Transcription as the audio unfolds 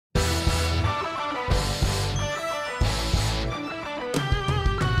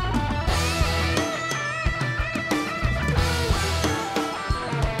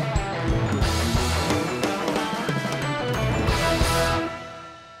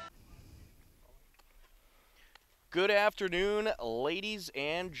Good afternoon, ladies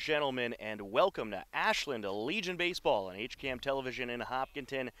and gentlemen, and welcome to Ashland Legion Baseball on HCAM Television in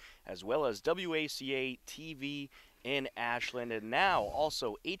Hopkinton, as well as WACA TV in Ashland, and now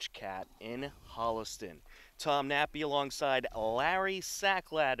also HCAT in Holliston. Tom Nappy alongside Larry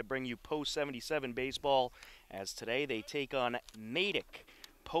Sacklad to bring you Post 77 Baseball, as today they take on Natick.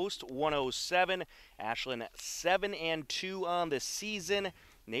 Post 107, Ashland 7-2 on the season.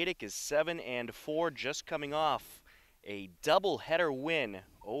 Natick is 7-4, just coming off a doubleheader win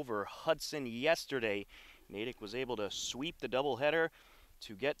over Hudson yesterday. Natick was able to sweep the doubleheader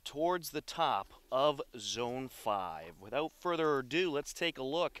to get towards the top of Zone 5. Without further ado, let's take a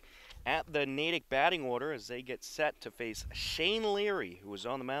look at the Natick batting order as they get set to face Shane Leary, who is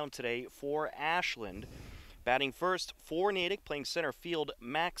on the mound today for Ashland. Batting first for Natick, playing center field,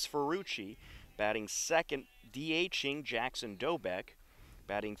 Max Ferrucci. Batting second, DHing Jackson Dobeck.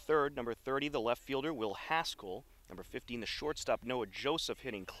 Batting third, number 30, the left fielder, Will Haskell. Number 15, the shortstop, Noah Joseph,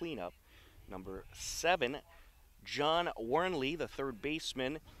 hitting cleanup. Number 7, John Warnley, the third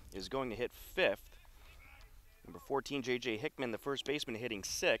baseman, is going to hit fifth. Number 14, J.J. Hickman, the first baseman, hitting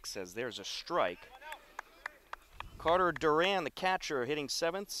sixth, as there's a strike. Carter Duran, the catcher, hitting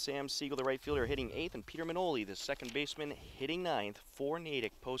seventh. Sam Siegel, the right fielder, hitting eighth. And Peter Manoli, the second baseman, hitting ninth for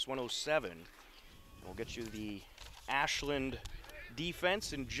Natick, Post 107. We'll get you the Ashland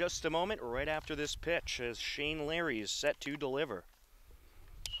defense in just a moment, right after this pitch, as Shane Leary is set to deliver.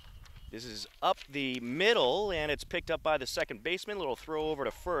 This is up the middle, and it's picked up by the second baseman. Little throw over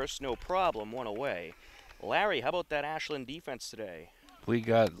to first, no problem, one away. Larry, how about that Ashland defense today? We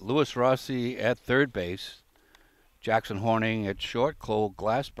got Louis Rossi at third base, Jackson Horning at short, Cole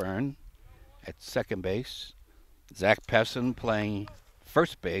Glassburn at second base, Zach Pesson playing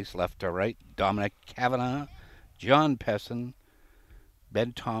first base, left to right, Dominic Kavanaugh, John Pesson,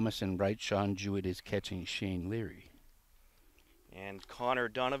 Ben Thomas in right, Sean Jewett is catching Shane Leary. And Connor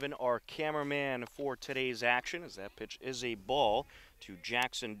Donovan, our cameraman for today's action, as that pitch is a ball to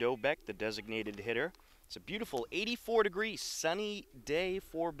Jackson Dobeck, the designated hitter. It's a beautiful 84-degree sunny day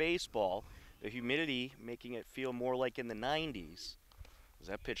for baseball. The humidity making it feel more like in the 90s. As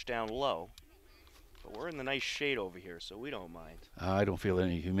that pitch down low. But we're in the nice shade over here, so we don't mind. I don't feel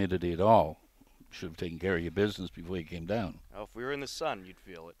any humidity at all. Should have taken care of your business before you came down. Well, if we were in the sun, you'd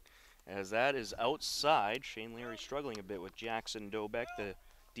feel it. As that is outside, Shane Leary struggling a bit with Jackson Dobeck, the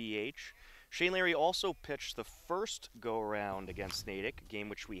DH. Shane Leary also pitched the first go-around against Natick, a game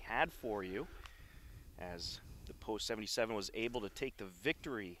which we had for you, as the Post 77 was able to take the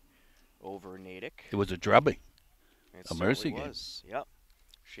victory over Natick. It was a drubbing, It a mercy certainly game. was. Yep.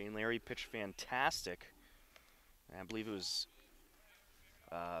 Shane Leary pitched fantastic. And I believe it was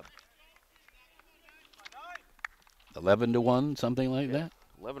 11-1, something like that.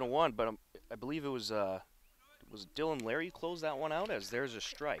 11-1, but I believe it was Dylan Larry who closed that one out, as there's a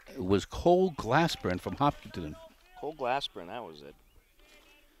strike. It was Cole Glassburn from Hopkinton. Cole Glassburn, that was it.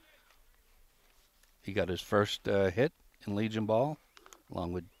 He got his first hit in Legion Ball,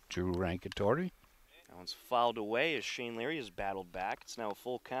 along with Drew Rankatori. That one's fouled away as Shane Leary has battled back. It's now a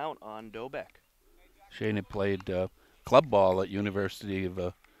full count on Dobeck. Shane had played club ball at University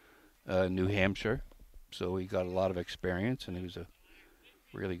of New Hampshire, so he got a lot of experience, and he was a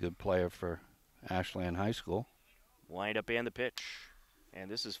really good player for Ashland High School. Wind up and the pitch. And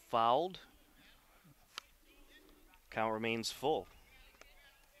this is fouled. Count remains full.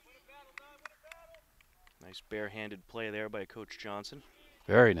 Nice barehanded play there by Coach Johnson.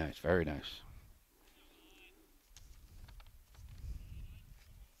 Very nice, very nice.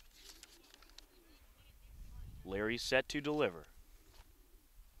 Larry set to deliver.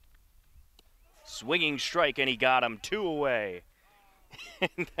 Swinging strike, and he got him, 2 away.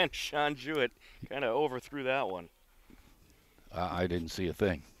 And then Sean Jewett kind of overthrew that one. I didn't see a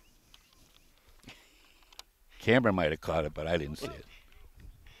thing. Cameron might have caught it, but I didn't see it.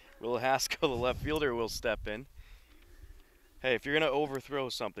 Will Haskell, the left fielder, will step in. Hey, if you're going to overthrow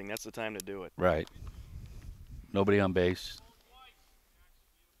something, that's the time to do it. Right. Nobody on base.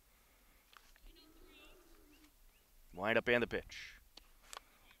 Wind up and the pitch.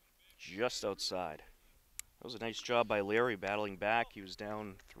 Just outside. That was a nice job by Larry battling back. He was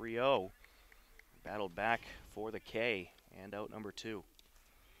down 3-0. Battled back for the K and out number 2.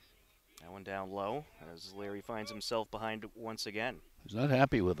 That one down low as Larry finds himself behind once again. He's not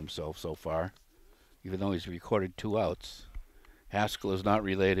happy with himself so far, even though he's recorded 2 outs. Haskell is not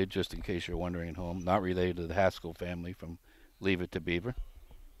related, just in case you're wondering at home, not related to the Haskell family from Leave It to Beaver.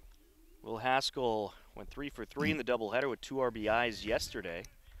 Will Haskell went 3 for 3 in the doubleheader with 2 RBIs yesterday.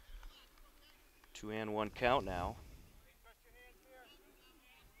 2-1 count now.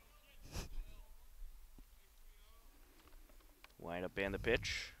 Wind up and the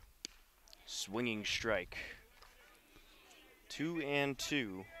pitch. Swinging strike.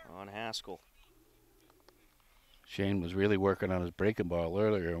 2-2 on Haskell. Shane was really working on his breaking ball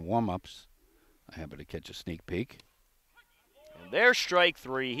earlier in warm-ups. I happened to catch a sneak peek. And there's strike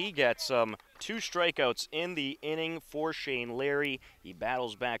 3. He gets 2 strikeouts in the inning for Shane Larry. He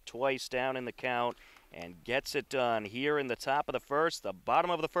battles back twice down in the count and gets it done here in the top of the first, the bottom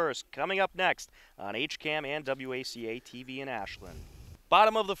of the first, coming up next on HCAM and WACA TV in Ashland.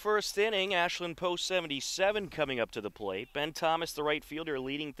 Bottom of the first inning, Ashland post 77 coming up to the plate. Ben Thomas, the right fielder,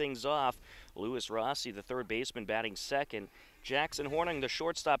 leading things off. Lewis Rossi, the third baseman, batting second. Jackson Horning, the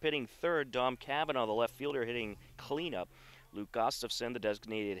shortstop, hitting third. Dom Cavanaugh, the left fielder, hitting cleanup. Luke Gustafson, the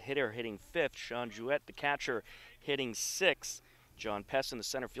designated hitter, hitting fifth. Sean Jouette, the catcher, hitting sixth. John Pesson, the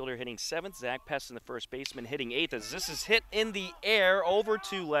center fielder, hitting seventh. Zach Pesson, the first baseman, hitting eighth. As this is hit in the air over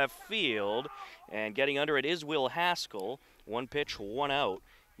to left field. And getting under it is Will Haskell. 1 pitch, 1 out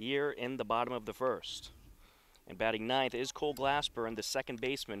here in the bottom of the first. And batting ninth is Cole Glassburn, the second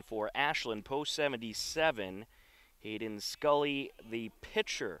baseman for Ashland, post 77. Hayden Scully, the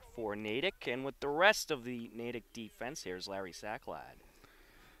pitcher for Natick. And with the rest of the Natick defense, here's Larry Sacklad.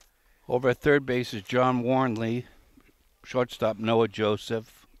 Over at third base is John Warnley. Shortstop Noah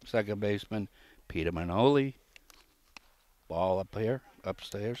Joseph. Second baseman Peter Manoli. Ball up here,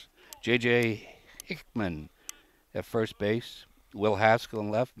 upstairs. J.J. Hickman at first base. Will Haskell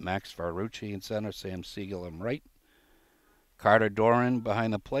in left. Max Farucci in center. Sam Siegel in right. Carter Doran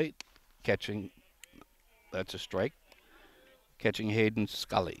behind the plate. Catching, that's a strike. Catching Hayden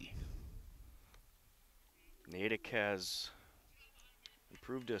Scully. Natick has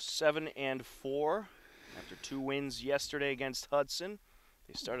improved to 7-4 after 2 wins yesterday against Hudson.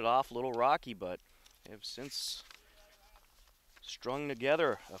 They started off a little rocky, but have since strung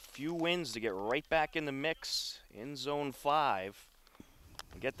together a few wins to get right back in the mix in Zone 5.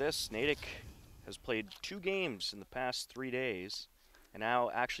 And get this, Natick has played 2 games in the past 3 days. And now,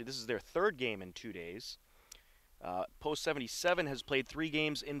 actually, this is their 3rd game in 2 days. Post 77 has played 3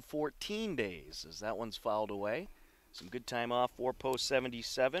 games in 14 days, as that one's fouled away. Some good time off for Post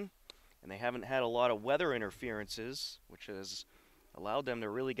 77. And they haven't had a lot of weather interferences, which has allowed them to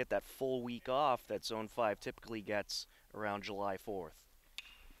really get that full week off that Zone 5 typically gets around July 4th.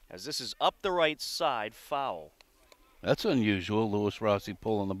 As this is up the right side, foul. That's unusual, Lewis Rossi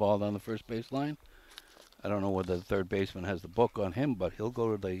pulling the ball down the first base line. I don't know whether the third baseman has the book on him, but he'll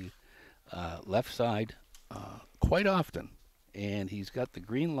go to the left side quite often. And he's got the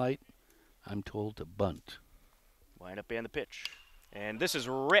green light, I'm told, to bunt. Wind up and the pitch. And this is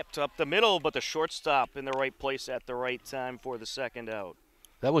ripped up the middle, but the shortstop in the right place at the right time for the second out.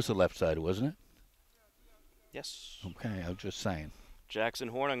 That was the left side, wasn't it? Yes. Okay, I was just saying. Jackson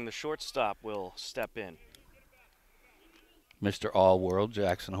Horning, the shortstop, will step in. Mr. All-World,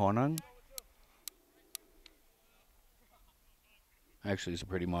 Jackson Horning. Actually, he's a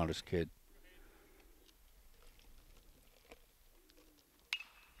pretty modest kid.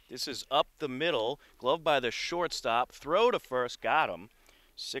 This is up the middle, glove by the shortstop, throw to first, got him.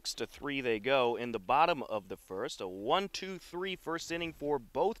 6-3 they go in the bottom of the first. A 1-2-3 first inning for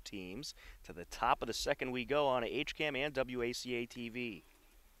both teams. To the top of the second we go on HCAM and WACA TV.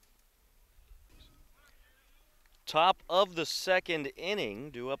 Top of the second inning,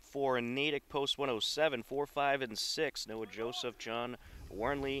 due up for Natick post 107, 4, 5, and 6. Noah Joseph, John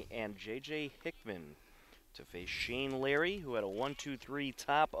Warnley, and J.J. Hickman to face Shane Larry, who had a 1-2-3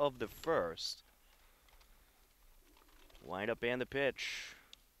 top of the first. Wind up and the pitch.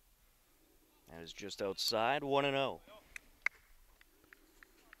 That is just outside, 1-0.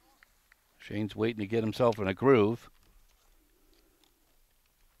 Shane's waiting to get himself in a groove.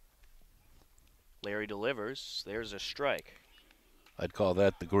 Larry delivers. There's a strike. I'd call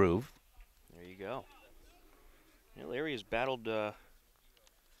that the groove. There you go. Yeah, Larry has battled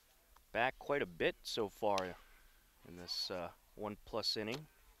back quite a bit so far in this 1+ inning.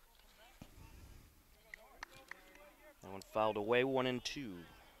 That one fouled away, 1-2.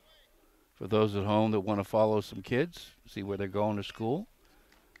 For those at home that want to follow some kids, see where they're going to school,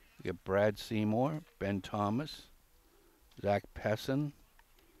 you get Brad Seymour, Ben Thomas, Zach Pesson,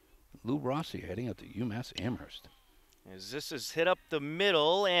 Lou Rossi heading up to UMass Amherst. As this is hit up the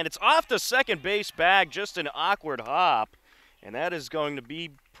middle, and it's off the second base bag, just an awkward hop. And that is going to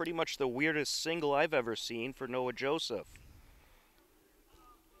be pretty much the weirdest single I've ever seen for Noah Joseph.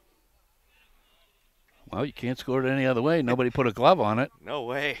 Well, you can't score it any other way. Nobody put a glove on it. No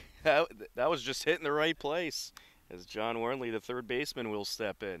way. That was just hitting the right place. As John Warnley, the third baseman, will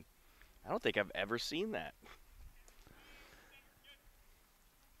step in. I don't think I've ever seen that.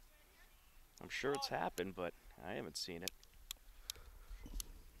 I'm sure it's happened, but I haven't seen it.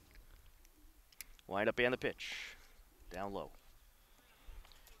 Wind up and the pitch. Down low.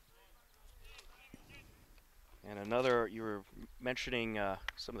 And another, you were mentioning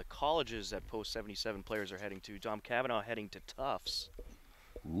some of the colleges that Post 77 players are heading to. Dom Cavanaugh heading to Tufts.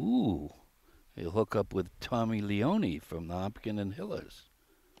 Ooh. He'll hook up with Tommy Leone from the Hopkins and Hillers.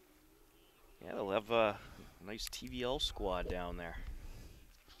 Yeah, they'll have a nice TVL squad down there.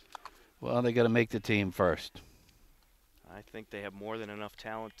 Well, they got to make the team first. I think they have more than enough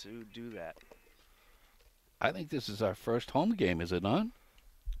talent to do that. I think this is our first home game, is it not?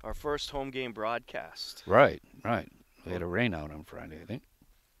 Our first home game broadcast. Right. We had a rain out on Friday, I think.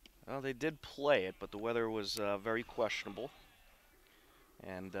 Well, they did play it, but the weather was very questionable.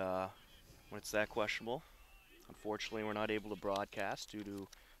 And when it's that questionable, unfortunately, we're not able to broadcast due to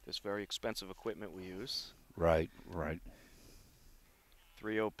this very expensive equipment we use. Right.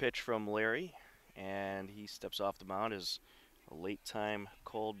 3-0 pitch from Larry, and he steps off the mound as a late time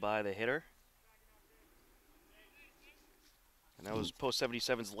called by the hitter. And that was Post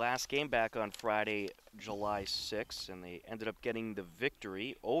 77's last game back on Friday, July 6th, and they ended up getting the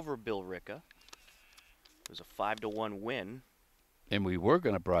victory over Billerica. It was a 5-1 win. And we were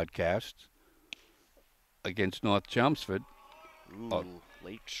going to broadcast against North Chelmsford. Ooh,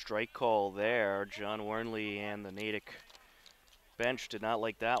 late strike call there. John Wernley and the Natick bench did not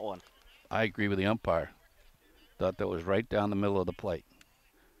like that one. I agree with the umpire. Thought that was right down the middle of the plate.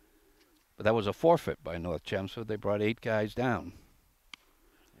 But that was a forfeit by North Chelmsford. They brought 8 guys down.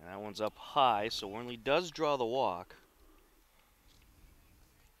 And that one's up high, so Wernley does draw the walk.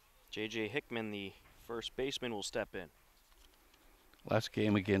 J.J. Hickman, the first baseman, will step in. Last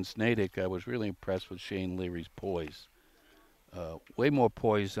game against Natick, I was really impressed with Shane Leary's poise. Way more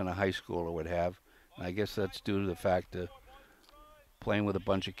poise than a high schooler would have. And I guess that's due to the fact that playing with a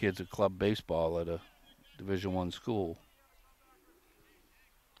bunch of kids at club baseball at a Division I school.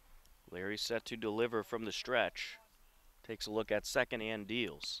 Larry set to deliver from the stretch. Takes a look at second and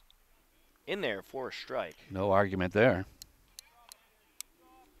deals. In there for a strike. No argument there.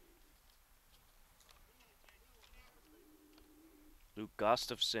 Luke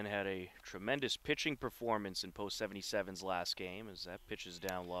Gustafson had a tremendous pitching performance in Post 77's last game as that pitch is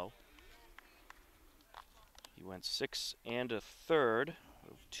down low. He went 6 1/3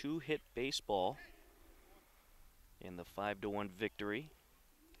 of 2-hit baseball in the 5-1 victory.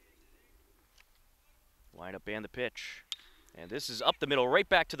 Wind up and the pitch. And this is up the middle, right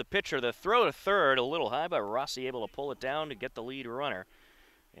back to the pitcher. The throw to third, a little high, but Rossi able to pull it down to get the lead runner.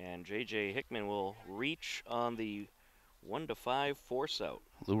 And J.J. Hickman will reach on the 1-5 force out.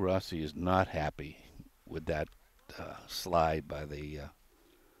 Lou Rossi is not happy with that slide by the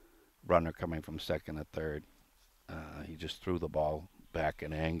runner coming from second to third. He just threw the ball back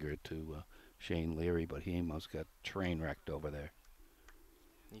in anger to Shane Leary, but he almost got train wrecked over there.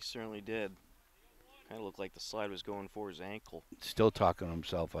 He certainly did. Kind of looked like the slide was going for his ankle. Still talking to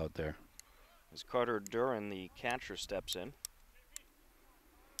himself out there. As Carter Duran, the catcher, steps in.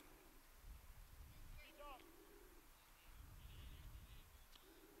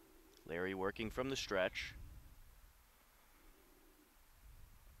 Larry working from the stretch.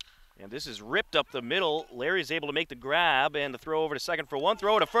 And this is ripped up the middle. Larry's able to make the grab and the throw over to second for one.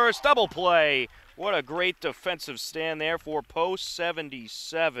 Throw to first. Double play. What a great defensive stand there for Post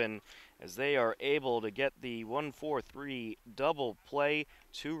 77 as they are able to get the 1-4-3 double play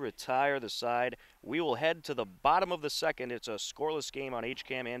to retire the side. We will head to the bottom of the second. It's a scoreless game on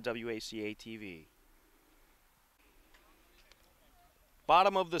HCAM and WACA TV.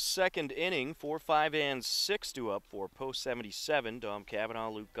 Bottom of the second inning, 4, 5, and 6 due up for Post 77. Dom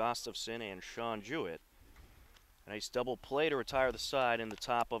Cavanaugh, Luke Gustafson, and Sean Jewett. A nice double play to retire the side in the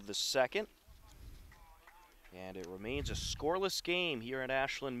top of the second. And it remains a scoreless game here at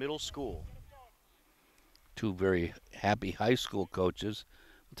Ashland Middle School. Two very happy high school coaches.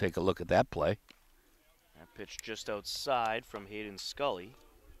 We'll take a look at that play. That pitch just outside from Hayden Scully.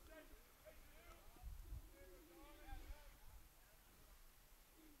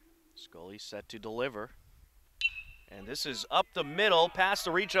 Scully set to deliver. And this is up the middle, past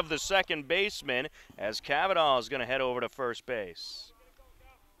the reach of the second baseman, as Cavanaugh is going to head over to first base.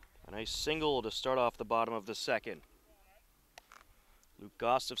 A nice single to start off the bottom of the second. Luke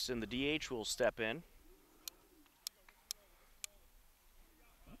Gustafson, the DH, will step in.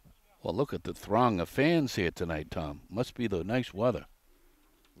 Well, look at the throng of fans here tonight, Tom. Must be the nice weather.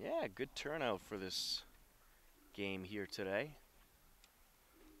 Yeah, good turnout for this game here today.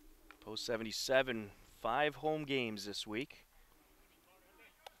 Post 77, 5 home games this week,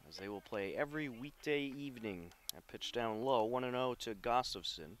 as they will play every weekday evening. That pitch down low, 1-0 to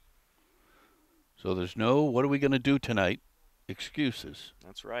Gustafson. So there's no, what are we going to do tonight? Excuses.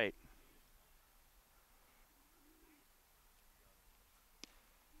 That's right.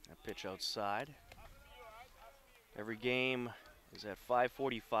 Pitch outside. Every game is at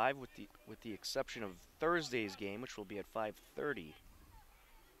 5:45 with the exception of Thursday's game, which will be at 5:30.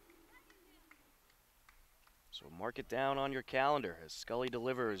 So mark it down on your calendar as Scully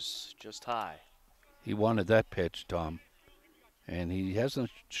delivers just high. He wanted that pitch, Tom. And he hasn't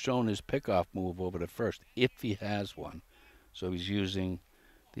shown his pickoff move over to first, if he has one. So he's using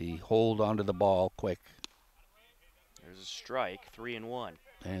the hold onto the ball quick. There's a strike, 3-1.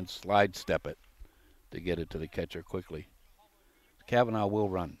 And slide step it to get it to the catcher quickly. Cavanaugh will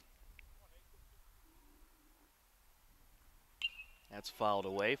run. That's fouled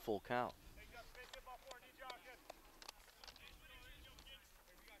away, full count.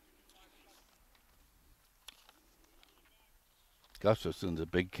 Gustafson's a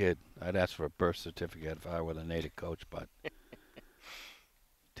big kid. I'd ask for a birth certificate if I were the Natick coach, but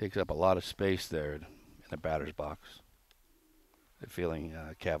takes up a lot of space there in the batter's box. They're feeling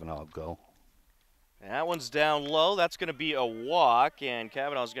Cavanaugh will go. And that one's down low. That's going to be a walk, and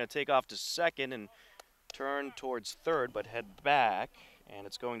Cavanaugh's going to take off to second and turn towards third, but head back. And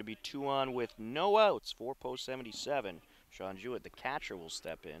it's going to be 2 on with no outs for post 77. Sean Jewett, the catcher, will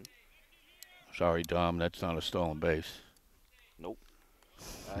step in. Sorry, Dom, that's not a stolen base. Nope.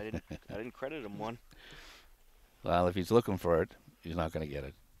 I didn't credit him one. Well, if he's looking for it, he's not going to get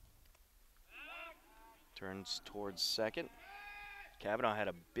it. Turns towards second. Cavanaugh had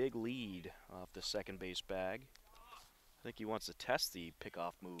a big lead off the second base bag. I think he wants to test the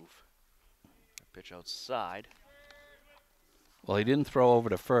pickoff move. Pitch outside. Well, he didn't throw over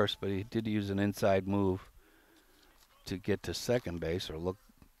to first, but he did use an inside move to get to second base or look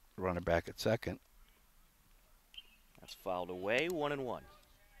runner back at second. That's fouled away, 1-1.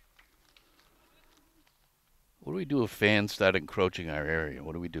 What do we do if fans start encroaching our area?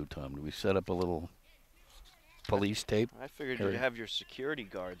 What do we do, Tom? Do we set up a little police tape? I figured you'd have your security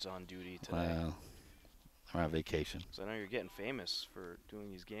guards on duty today. Well, I'm on vacation. So I know you're getting famous for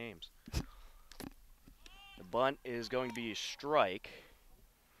doing these games. The bunt is going to be a strike.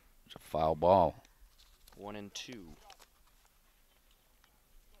 It's a foul ball. 1-2.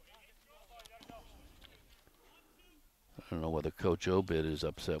 I don't know whether Coach Obid is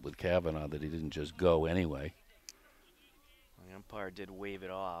upset with Cavanaugh that he didn't just go anyway. The umpire did wave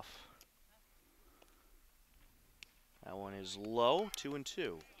it off. That one is low,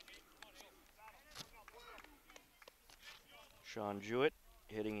 2-2. Sean Jewett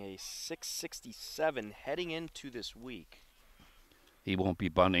hitting a .667 heading into this week. He won't be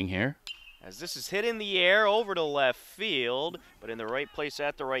bunting here. As this is hit in the air over to left field, but in the right place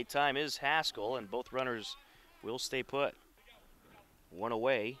at the right time is Haskell, and both runners will stay put. One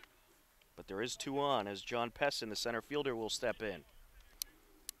away, but there is 2 on as John Pessin, the center fielder, will step in.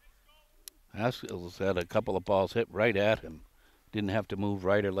 Haskell's had a couple of balls hit right at him. Didn't have to move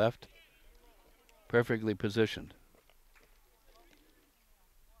right or left. Perfectly positioned.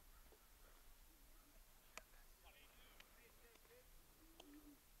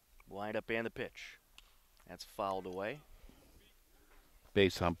 Wind up and the pitch. That's fouled away.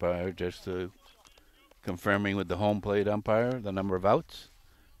 Base umpire just confirming with the home plate umpire the number of outs.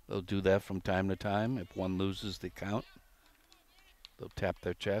 They'll do that from time to time. If one loses the count, they'll tap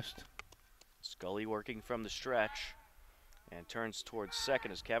their chest. Scully working from the stretch and turns towards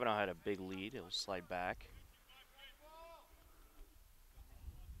second as Cavanaugh had a big lead. He'll slide back.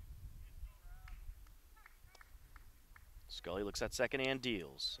 Scully looks at second and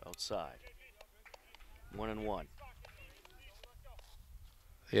deals outside. 1-1.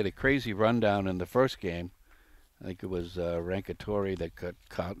 They had a crazy rundown in the first game. I think it was Rankatori that got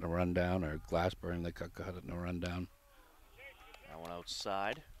caught in a rundown, or Glassburn that got caught in a rundown. That one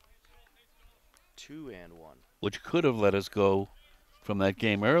outside. 2-1. Which could have let us go from that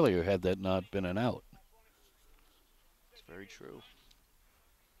game earlier had that not been an out. It's very true.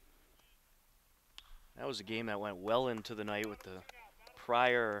 That was a game that went well into the night with the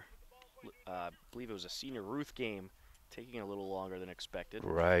prior, I believe it was a Senior Ruth game, taking a little longer than expected.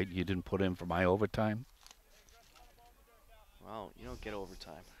 Right, you didn't put in for my overtime? Well, you don't get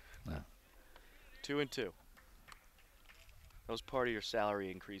overtime. No. 2-2. That was part of your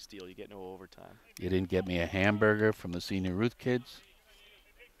salary increase deal. You get no overtime. You didn't get me a hamburger from the Senior Ruth kids?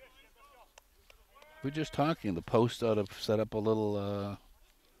 We're just talking. The Post ought to set up a little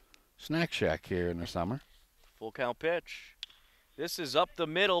snack shack here in the summer. Full count pitch. This is up the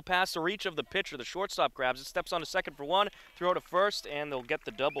middle, past the reach of the pitcher. The shortstop grabs it, steps on to second for one, throw to first, and they'll get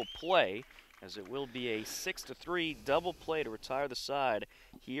the double play, as it will be a 6-3 double play to retire the side.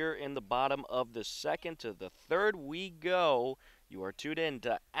 Here in the bottom of the second to the third we go. You are tuned in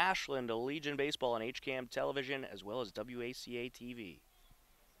to Ashland Legion Baseball on HCAM Television as well as WACA TV.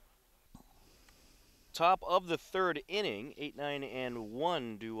 Top of the third inning, 8, 9, and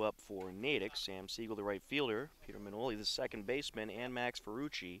 1 due up for Natick. Sam Siegel, the right fielder, Peter Minoli, the second baseman, and Max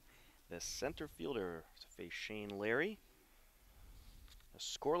Ferrucci, the center fielder, to face Shane Larry. A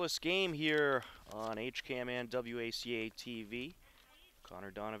scoreless game here on HCAM and WACA TV.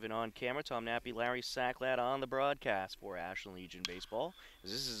 Connor Donovan on camera, Tom Nappy, Larry Sacklad on the broadcast for Ashland Legion Baseball.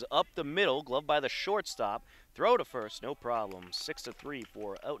 This is up the middle, gloved by the shortstop. Throw to first, no problem. 6-3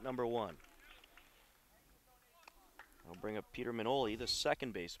 for out number 1. I'll bring up Peter Minoli, the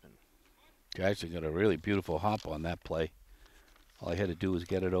second baseman. Jackson got a really beautiful hop on that play. All I had to do was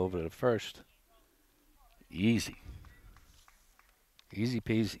get it over to first. Easy. Easy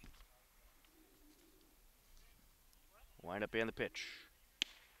peasy. Wind up and the pitch.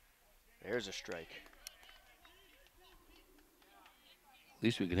 There's a strike. At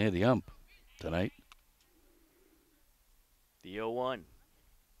least we can hear the ump tonight. The 0-1.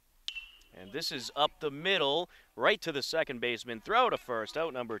 And this is up the middle, right to the second baseman. Throw to first,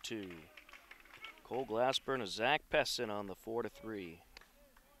 out number 2. Cole Glassburn and Zach Pessin on the 4-3.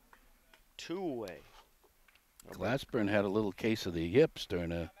 2 away. Glassburn had a little case of the yips during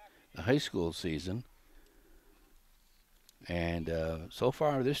the high school season. And so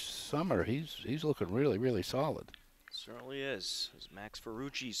far this summer, he's looking really, really solid. Certainly is. As Max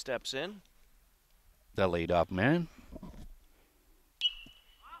Ferrucci steps in. The leadoff man.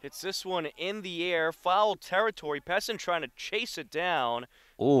 Hits this one in the air, foul territory. Pessin trying to chase it down,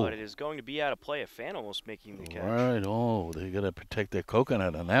 Oh, but it is going to be out of play. A fan almost making the catch. right. Oh, they got to protect their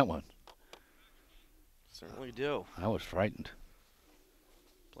coconut on that one. Certainly do. I was frightened.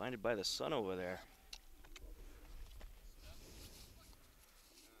 Blinded by the sun over there.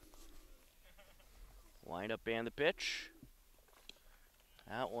 Wind up and the pitch.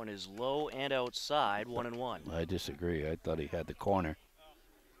 That one is low and outside, 1-1. I disagree. I thought he had the corner.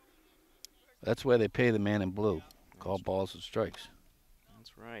 That's where they pay the man in blue. Call balls and strikes.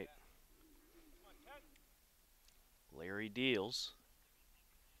 That's right. Larry deals.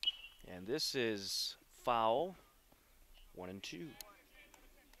 And this is foul. 1-2.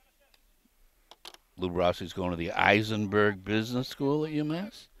 Lou Rossi's going to the Eisenberg Business School at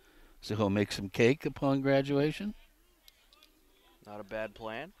UMass. So he'll make some cake upon graduation. Not a bad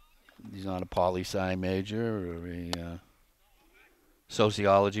plan. He's not a poli-sci major or a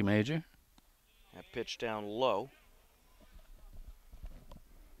sociology major. That pitch down low.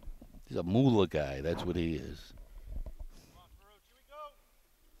 He's a moolah guy. That's what he is.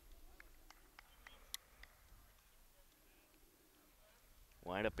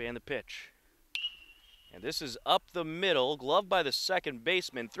 Wind up and the pitch. And this is up the middle, gloved by the second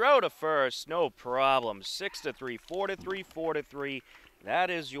baseman. Throw to first, no problem. 6-3, 4-3, 4-3. That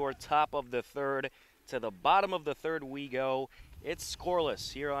is your top of the third. To the bottom of the third we go. It's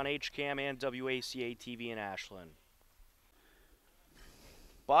scoreless here on HCAM and WACA TV in Ashland.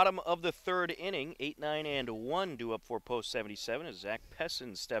 Bottom of the third inning, 8, 9, and 1 due up for post 77 as Zach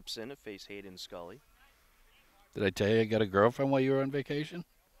Pessin steps in to face Hayden Scully. Did I tell you I got a girlfriend while you were on vacation?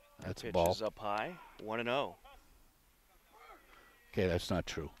 That's a Pitch ball. is up high, 1-0. Okay, that's not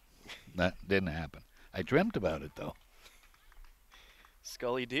true. That didn't happen. I dreamt about it, though.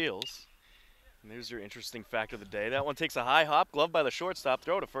 Scully deals. And there's your interesting fact of the day. That one takes a high hop, gloved by the shortstop.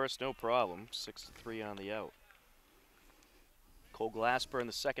 Throw to first, no problem. 6-3 on the out. Cole Glassburn,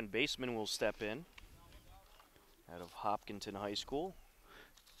 the second baseman, will step in out of Hopkinton High School.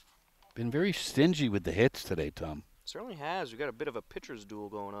 Been very stingy with the hits today, Tom. Certainly has. We've got a bit of a pitcher's duel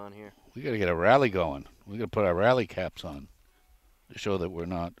going on here. We got to get a rally going. We got to put our rally caps on to show that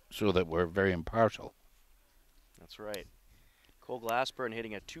we're very impartial. That's right. Cole Glassburn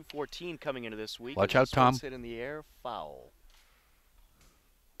hitting a .214 coming into this week. Watch out, Tom. Hit in the air, foul.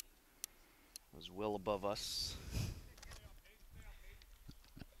 Was well above us.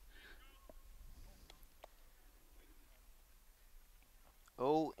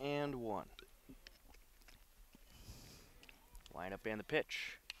 Oh, and 1. Line up and the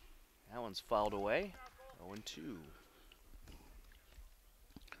pitch. That one's fouled away. 0-2.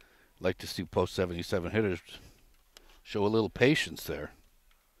 Like to see post 77 hitters show a little patience there.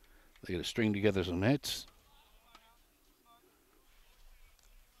 They got to string together some hits.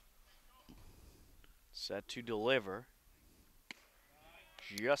 Set to deliver.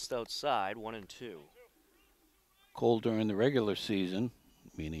 Just outside, 1-2. Cole during the regular season,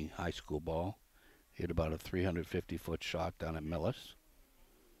 meaning high school ball, hit about a 350-foot shot down at Millis.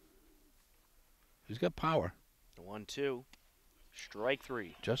 He's got power. 1-2. Strike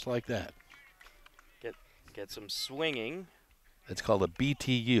 3. Just like that. Get some swinging. That's called a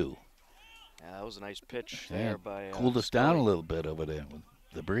BTU. Yeah, that was a nice pitch Yeah, there by cooled us Scully. down a little bit over there with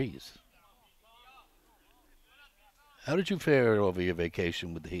the breeze. How did you fare over your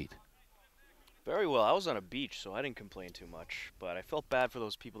vacation with the heat? Very well. I was on a beach, so I didn't complain too much. But I felt bad for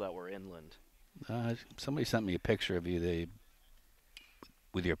those people that were inland. Somebody sent me a picture of you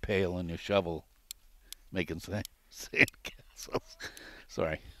with your pail and your shovel making sandcastles.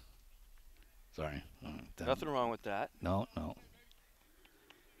 Sorry. Sorry. Nothing wrong with that. No, no.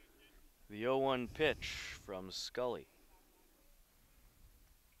 The 0-1 pitch from Scully.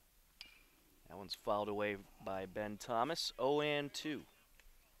 That one's fouled away by Ben Thomas. 0-2.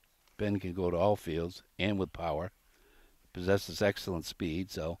 Ben can go to all fields and with power. Possesses excellent speed,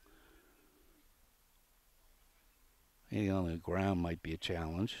 so hitting on the ground might be a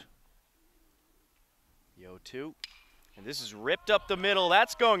challenge. The 0-2. And this is ripped up the middle.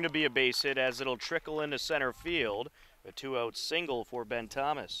 That's going to be a base hit as it'll trickle into center field. A 2-out single for Ben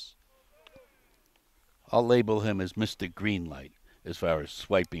Thomas. I'll label him as Mr. Greenlight as far as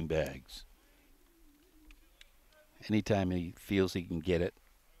swiping bags. Anytime he feels he can get it.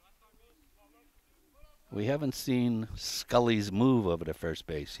 We haven't seen Scully's move over to first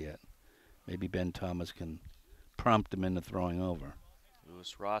base yet. Maybe Ben Thomas can prompt him into throwing over.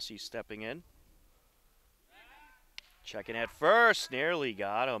 Lewis Rossi stepping in. Checking at first. Nearly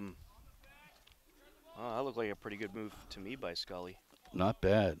got him. Oh, that looked like a pretty good move to me by Scully. Not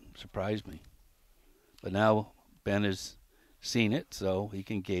bad. Surprised me. But now Ben has seen it, so he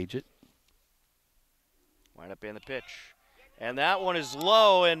can gauge it. Wind up in the pitch. And that one is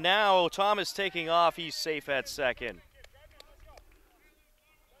low, and now Thomas taking off. He's safe at second.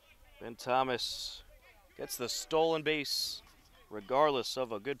 Ben Thomas gets the stolen base regardless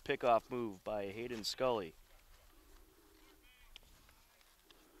of a good pickoff move by Hayden Scully.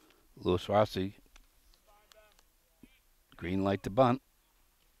 Lewis Rossi, green light to bunt.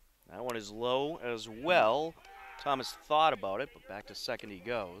 That one is low as well. Thomas thought about it, but back to second he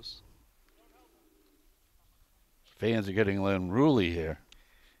goes. Fans are getting a little unruly here.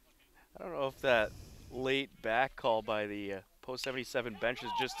 I don't know if that late back call by the post 77 bench is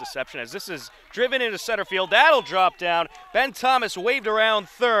just deception, as this is driven into center field. That'll drop down. Ben Thomas waved around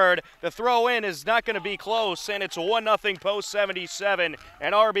third. The throw in is not going to be close, and it's 1-0 post 77.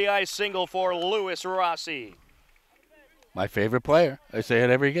 An RBI single for Lewis Rossi. My favorite player. I say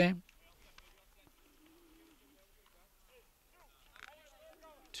it every game.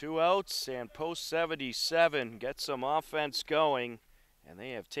 2 outs, and post 77 gets some offense going, and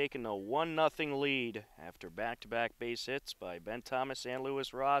they have taken a 1-0 lead after back-to-back base hits by Ben Thomas and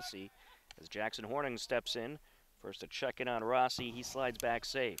Lewis Rossi. As Jackson Horning steps in, first to check in on Rossi, he slides back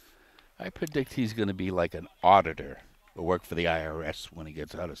safe. I predict he's going to be like an auditor or work for the IRS when he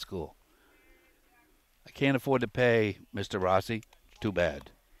gets out of school. I can't afford to pay Mr. Rossi. Too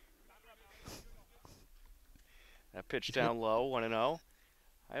bad. That pitch down low, 1-0.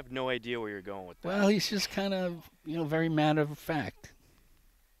 I have no idea where you're going with that. Well, he's just kind of, very matter of fact.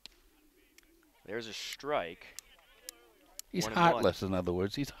 There's a strike. He's 1-1. heartless, in other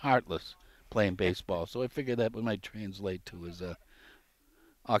words. He's heartless playing baseball. So I figured that might translate to his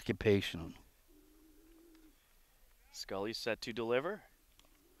occupation. Scully set to deliver.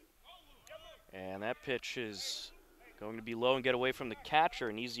 And that pitch is going to be low and get away from the catcher.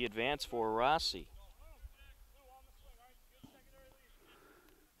 An easy advance for Rossi.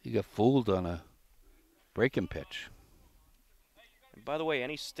 He got fooled on a breaking pitch. And by the way,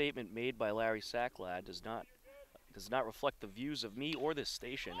 any statement made by Larry Sacklad does not reflect the views of me or this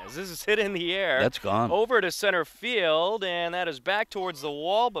station, as this is hit in the air. That's gone. Over to center field, and that is back towards the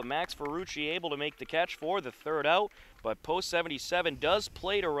wall, but Max Ferrucci able to make the catch for the third out. But post 77 does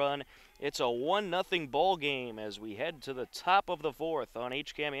play to run. It's a 1-0 ball game as we head to the top of the fourth on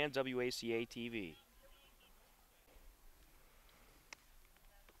HCAM and WACA TV.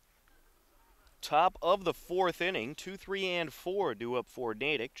 Top of the fourth inning, 2, 3, and 4 due up for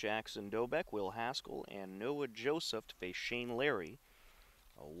Natick. Jackson Dobeck, Will Haskell, and Noah Joseph to face Shane Larry.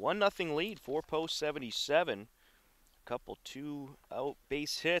 A 1-0 lead for post 77. A couple 2-out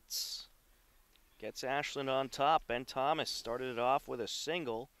base hits. Gets Ashland on top. Ben Thomas started it off with a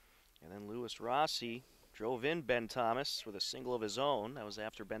single. And then Lewis Rossi drove in Ben Thomas with a single of his own. That was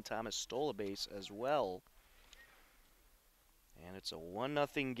after Ben Thomas stole a base as well. And it's a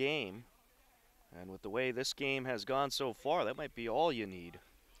 1-0 game. And with the way this game has gone so far, that might be all you need,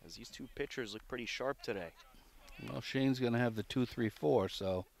 as these two pitchers look pretty sharp today. Well, Shane's going to have the 2-3-4,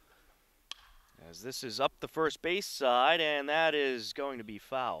 so. As this is up the first base side, and that is going to be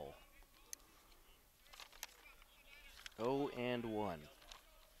foul. 0-1.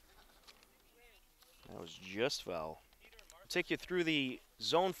 That was just foul. I'll take you through the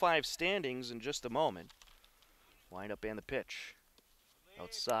Zone 5 standings in just a moment. Wind up and the pitch.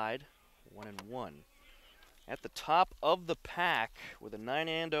 Outside. 1-1. At the top of the pack with a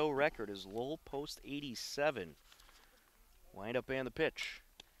 9-0 record is Lowell Post 87. Wind up and the pitch.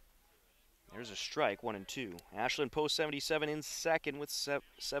 There's a strike, 1-2. Ashland Post 77 in second with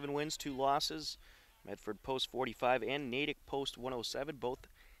 7 wins, 2 losses. Medford Post 45 and Natick Post 107, both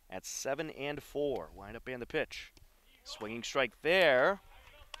at 7-4. Wind up and the pitch. Swinging strike there,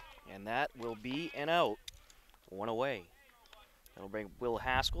 and that will be an out. 1 away. That'll bring Will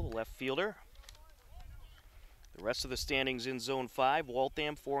Haskell, the left fielder. The rest of the standings in Zone 5,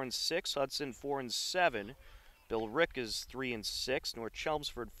 Waltham 4-6, Hudson 4-7. Bill Rick is 3-6, North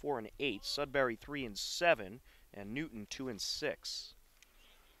Chelmsford 4-8, Sudbury 3-7, and Newton 2-6.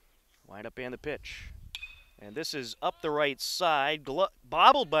 Wind up and the pitch. And this is up the right side,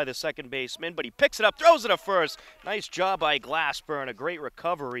 bobbled by the second baseman, but he picks it up, throws it to first. Nice job by Glassburn, a great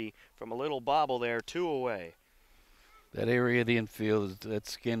recovery from a little bobble there, 2 away. That area of the infield, that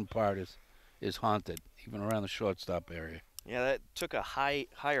skin part is haunted, even around the shortstop area. Yeah, that took a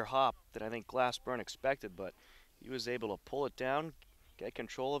higher hop than I think Glassburn expected, but he was able to pull it down, get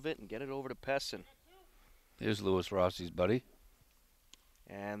control of it, and get it over to Pessin. There's Lewis Rossi's buddy.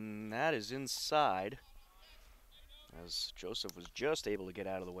 And that is inside, as Joseph was just able to get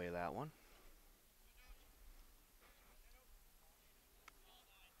out of the way of that one.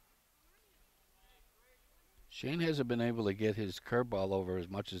 Shane hasn't been able to get his curveball over as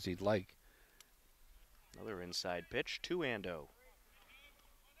much as he'd like. Another inside pitch, 2-0.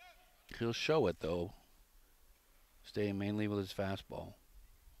 He'll show it, though, staying mainly with his fastball.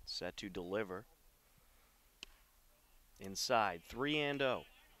 Set to deliver. Inside, 3-0.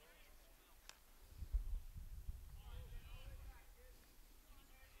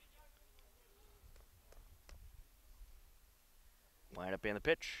 Wind up and the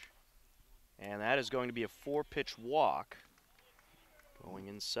pitch. And that is going to be a 4-pitch walk. Going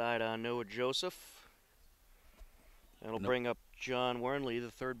inside on Noah Joseph. That'll bring up John Wernley,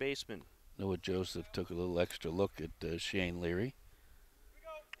 the third baseman. Noah Joseph took a little extra look at Shane Leary.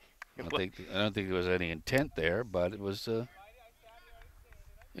 I don't think there was any intent there, but it was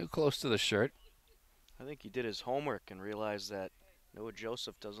close to the shirt. I think he did his homework and realized that Noah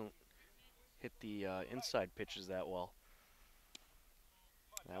Joseph doesn't hit the inside pitches that well.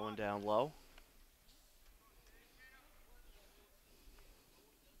 That one down low.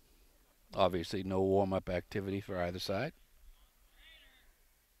 Obviously, no warm-up activity for either side.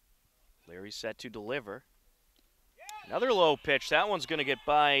 Larry set to deliver. Another low pitch. That one's going to get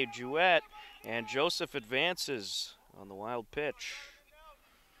by Jouett, and Joseph advances on the wild pitch.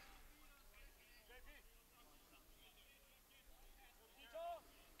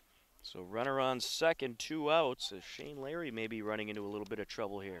 So runner on second, 2 outs, as Shane Larry may be running into a little bit of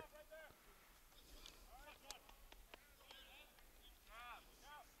trouble here.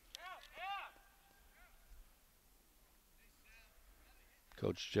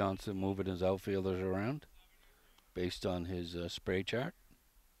 Coach Johnson moving his outfielders around based on his spray chart.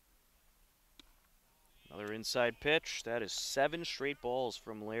 Another inside pitch. That is 7 straight balls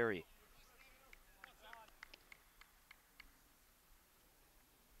from Larry.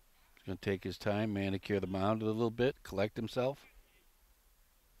 He's going to take his time, manicure the mound a little bit, collect himself.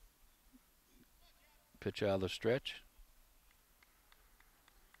 Pitch out of the stretch.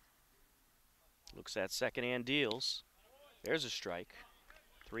 Looks at second and deals. There's a strike.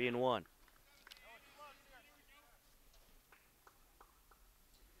 3-1.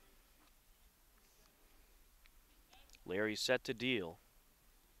 Larry set to deal.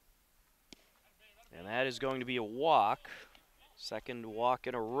 And that is going to be a walk. Second walk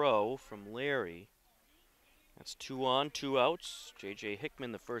in a row from Larry. That's 2 on, 2 outs. J.J.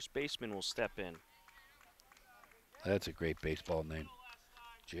 Hickman, the first baseman, will step in. That's a great baseball name.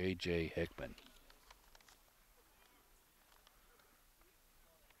 J.J. Hickman.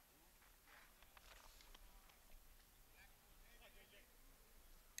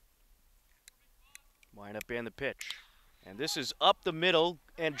 Wind up and the pitch. And this is up the middle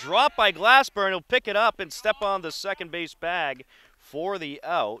and dropped by Glassburn. He'll pick it up and step on the second base bag for the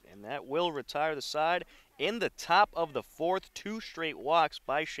out. And that will retire the side. In the top of the 4th, 2 straight walks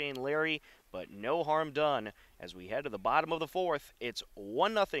by Shane Larry, but no harm done. As we head to the bottom of the 4th, it's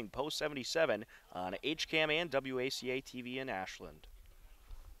 1-0 Post 77 on HCAM and WACA TV in Ashland.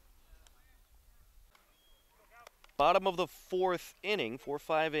 Bottom of the 4th inning, 4,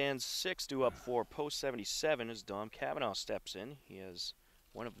 5, and 6 due up for Post 77 as Dom Cavanaugh steps in. He has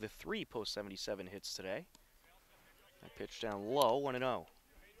one of the 3 Post 77 hits today. That pitch down low, 1-0.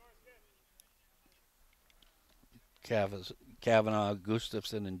 Cavanaugh,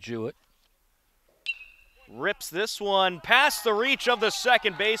 Gustafson, and Jewett. Rips this one past the reach of the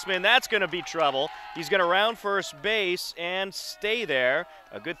second baseman. That's going to be trouble. He's going to round first base and stay there.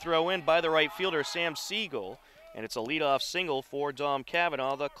 A good throw in by the right fielder, Sam Siegel. And it's a leadoff single for Dom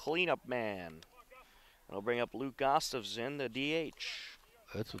Cavanaugh, the cleanup man. It'll bring up Luke Gustafson, the DH.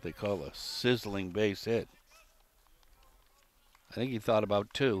 That's what they call a sizzling base hit. I think he thought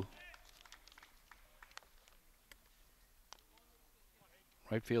about two.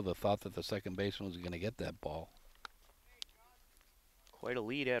 Right fielder thought that the second baseman was going to get that ball. Quite a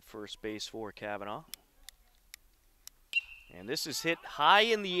lead at first base for Cavanaugh. And this is hit high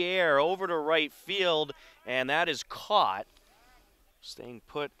in the air over to right field, and that is caught. Staying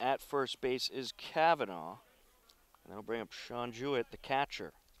put at first base is Cavanaugh. And that'll bring up Sean Jewett, the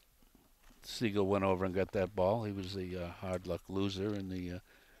catcher. Siegel went over and got that ball. He was the hard luck loser in the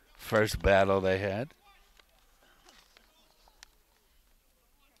first battle they had.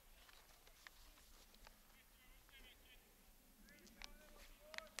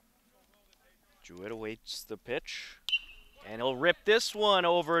 Jewett awaits the pitch, and he'll rip this one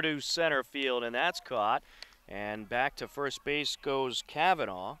over to center field, and that's caught. And back to first base goes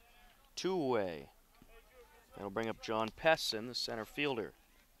Cavanaugh, two-away. That'll bring up John Pesson, the center fielder.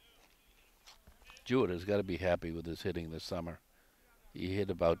 Jewett has got to be happy with his hitting this summer. He hit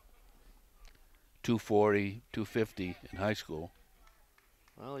about 240, 250 in high school.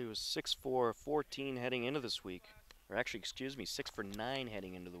 Well, he was 6 for 14 heading into this week. Or actually, excuse me, 6 for 9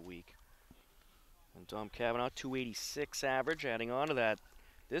 heading into the week. And Dom Cavanaugh, 286 average, adding on to that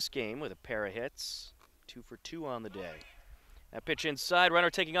this game with a pair of hits. 2 for 2 on the day. That pitch inside, runner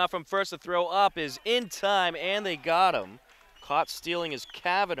taking off from first. The throw up is in time, and they got him. Caught stealing is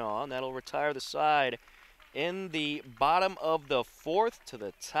Cavanaugh, and that'll retire the side. In the bottom of the fourth to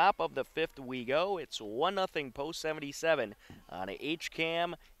the top of the fifth we go. It's 1-0 post 77 on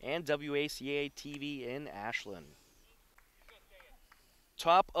HCAM and WACA TV in Ashland.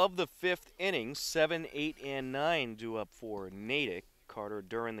 Top of the fifth inning, 7, 8, and 9 due up for Natick. Carter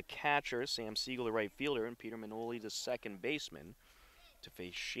Duran, the catcher, Sam Siegel, the right fielder, and Peter Manoli, the second baseman, to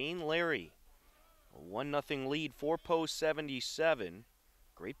face Shane Larry. A 1-0 lead for post 77.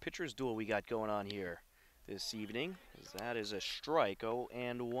 Great pitchers duel we got going on here this evening, as that is a strike,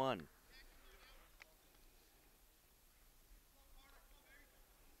 0-1.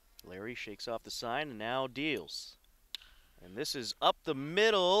 Larry shakes off the sign and now deals. And this is up the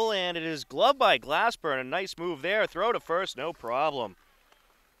middle, and it is gloved by Glassburn. A nice move there. Throw to first, no problem.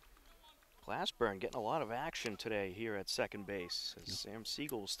 Glassburn getting a lot of action today here at second base as Sam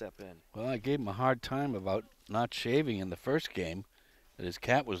Siegel will step in. Well, I gave him a hard time about not shaving in the first game, that his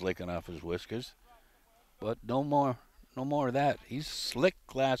cat was licking off his whiskers. But no more of that. He's slick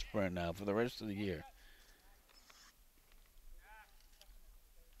Glassburn now for the rest of the year.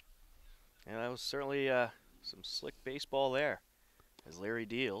 And that was certainly some slick baseball there as Larry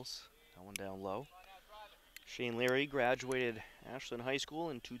deals. That one down low. Shane Larry graduated Ashland High School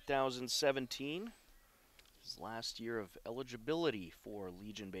in 2017. His last year of eligibility for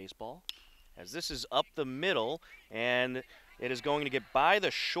Legion Baseball. As this is up the middle, and it is going to get by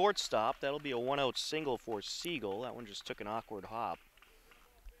the shortstop. That'll be a one-out single for Siegel. That one just took an awkward hop.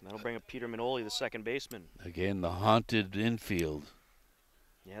 And that'll bring up Peter Manoli, the second baseman. Again, the haunted infield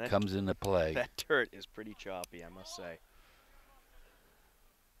comes into play. That dirt is pretty choppy, I must say.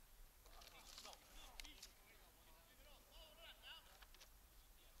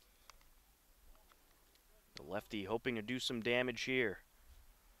 The lefty hoping to do some damage here.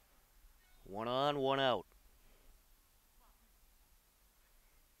 1 on, 1 out.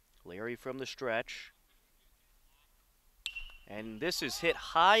 Larry from the stretch. And this is hit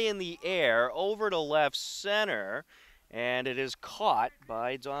high in the air over to left center. And it is caught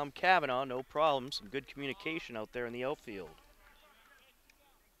by Dom Cavanaugh. No problem. Some good communication out there in the outfield.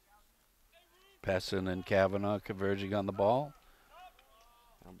 Pesson and Cavanaugh converging on the ball.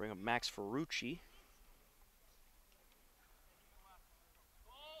 I'll bring up Max Ferrucci.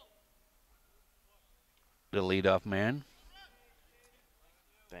 The leadoff man.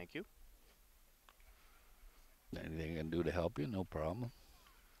 Thank you. Anything I can do to help you? No problem.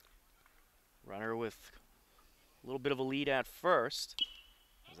 Runner with a little bit of a lead at first,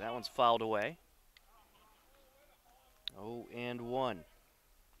 as that one's fouled away. 0-1.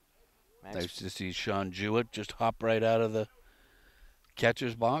 Nice to see Sean Jewett just hop right out of the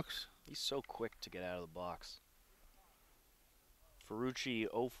catcher's box. He's so quick to get out of the box. Ferrucci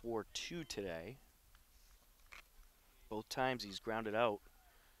 0 for 2 today. Both times he's grounded out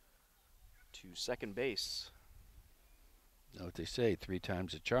to second base. You know what they say, 3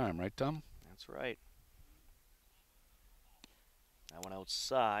 times a charm, right, Tom? That's right. That one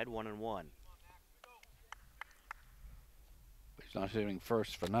outside, 1-1. He's not hitting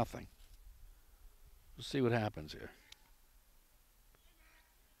first for nothing. We'll see what happens here.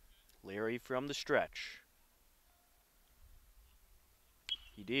 Leary from the stretch.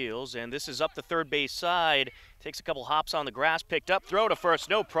 He deals, and this is up the third base side. Takes a couple hops on the grass, picked up, throw to first,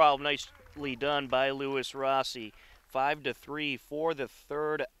 no problem. Nicely done by Lewis Rossi. 5-3 for the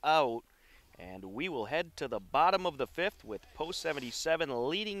third out. And we will head to the bottom of the fifth with Post 77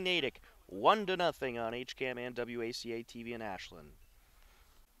 leading Natick 1-0 on HCAM and WACA TV in Ashland.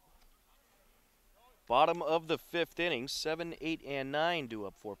 Bottom of the fifth inning, 7, 8, and 9 due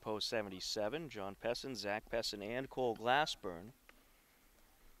up for Post 77. John Pessin, Zach Pessin, and Cole Glassburn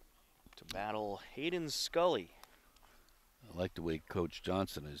to battle Hayden Scully. I like the way Coach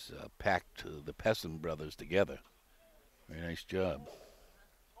Johnson has packed the Pessin brothers together. Very nice job.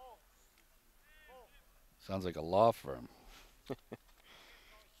 Sounds like a law firm.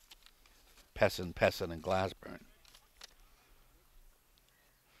 Pessin, and Glassburn.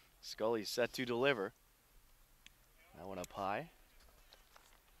 Scully set to deliver. That one up high.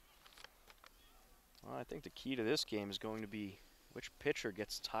 Well, I think the key to this game is going to be which pitcher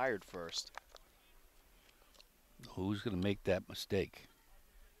gets tired first. Who's going to make that mistake?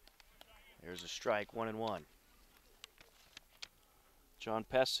 There's a strike, 1-1. John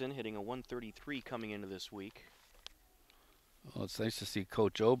Pessin hitting a 133 coming into this week. Well, it's nice to see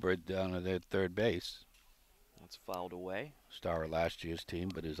Coach Obert down at third base. That's fouled away. Star of last year's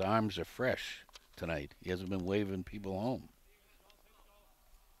team, but his arms are fresh tonight. He hasn't been waving people home.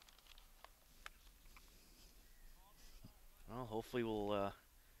 Well, hopefully we'll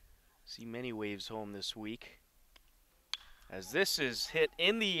see many waves home this week. As this is hit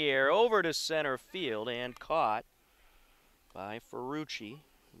in the air over to center field and caught by Ferrucci,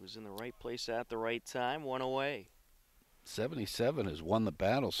 who was in the right place at the right time, one away. 77 has won the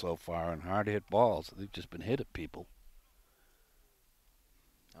battle so far on hard-hit balls. They've just been hit at people.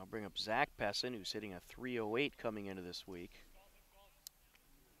 I'll bring up Zach Pessin, who's hitting a 308 coming into this week.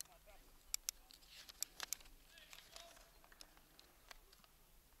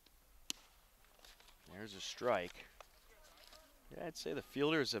 There's a strike. Yeah, I'd say the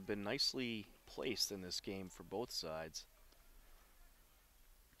fielders have been nicely placed in this game for both sides.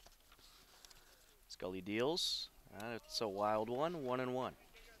 Scully deals. It's a wild one, 1-1.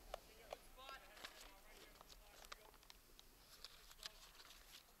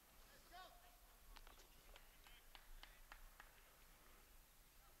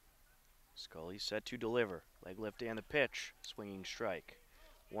 Scully set to deliver. Leg lift and the pitch. Swinging strike.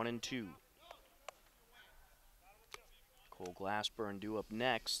 1-2. Cole Glassburn due up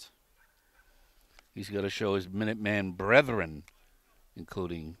next. He's got to show his Minuteman brethren,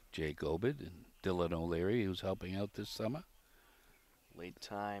 including Jake Obed and Dylan O'Leary, who's helping out this summer. Late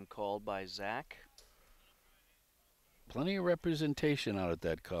time called by Zach. Plenty of representation out at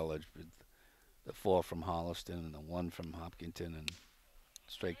that college with the 4 from Holliston and the 1 from Hopkinton and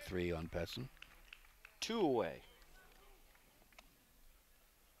strike 3 on Pessin. 2 away.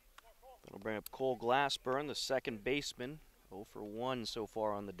 That'll bring up Cole Glassburn, the second baseman. 0 for 1 so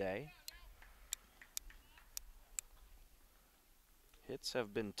far on the day. Hits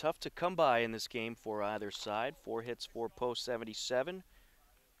have been tough to come by in this game for either side. 4 hits for Post 77,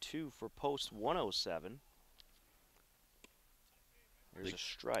 2 for Post 107. There's a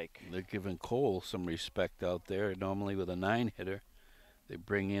strike. They're giving Cole some respect out there. Normally with a 9-hitter, they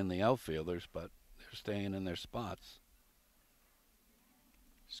bring in the outfielders, but they're staying in their spots.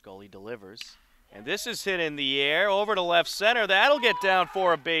 Scully delivers. And this is hit in the air over to left center. That'll get down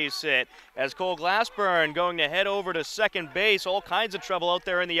for a base hit as Cole Glassburn going to head over to second base. All kinds of trouble out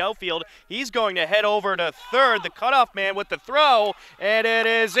there in the outfield. He's going to head over to third. The cutoff man with the throw. And it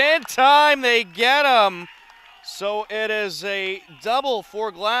is in time. They get him. So it is a double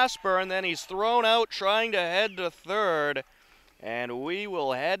for Glassburn. Then he's thrown out trying to head to third. And we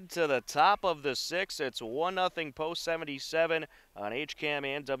will head to the top of the 6th. It's 1-0 Post 77 on HCAM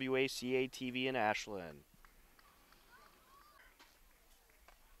and WACA TV in Ashland.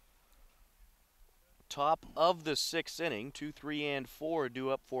 Top of the 6th inning, 2, 3, and 4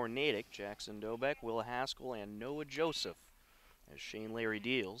 due up for Natick. Jackson Dobeck, Will Haskell, and Noah Joseph as Shane Leary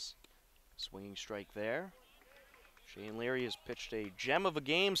deals. Swinging strike there. Shane Leary has pitched a gem of a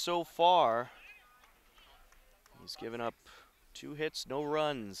game so far. He's given up 2 hits, no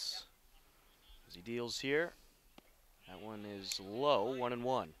runs. As he deals here, that one is low,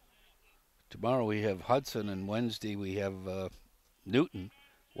 1-1. Tomorrow we have Hudson, and Wednesday we have Newton.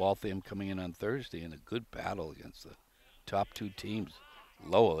 Waltham coming in on Thursday in a good battle against the top 2 teams.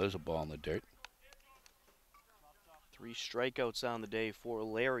 Lowell, there's a ball in the dirt. 3 strikeouts on the day for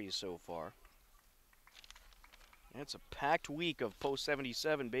Larry so far. It's a packed week of post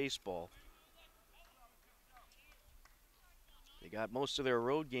 77 baseball. They got most of their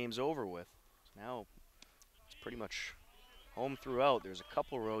road games over with. Now it's pretty much home throughout. There's a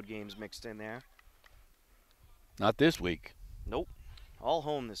couple road games mixed in there. Not this week. Nope, all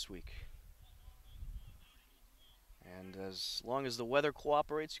home this week. And as long as the weather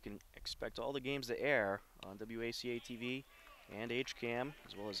cooperates, you can expect all the games to air on WACA TV and HCAM,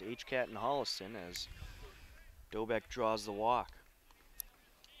 as well as HCAT and Holliston, as Dobeck draws the walk.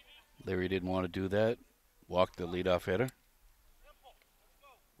 Larry didn't want to do that. Walked the leadoff hitter.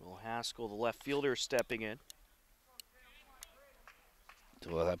 Will Haskell, the left fielder, stepping in.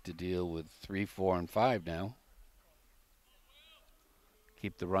 So we'll have to deal with 3, 4, and 5 now.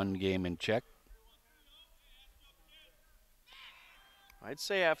 Keep the run game in check. I'd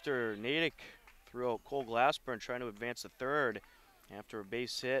say after Natick threw out Cole Glassburn trying to advance to third after a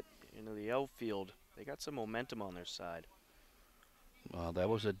base hit into the outfield, they got some momentum on their side. Well, that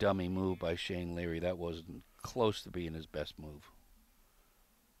was a dummy move by Shane Leary. That wasn't close to being his best move.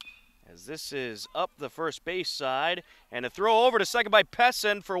 As this is up the first base side, and a throw over to second by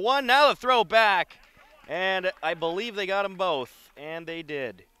Pessin for one. Now the throw back, and I believe they got them both, and they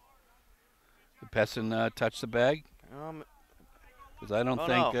did. Did Pessin touch the bag? Because I don't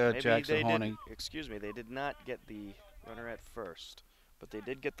think no. Jackson Horning. Excuse me, they did not get the runner at first, but they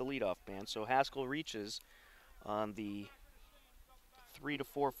did get the leadoff man. So Haskell reaches on the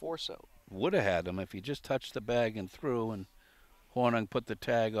 3-4 force out. Would have had him if he just touched the bag and threw, and Horning put the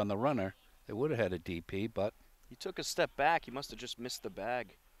tag on the runner. They would have had a DP, but he took a step back. He must have just missed the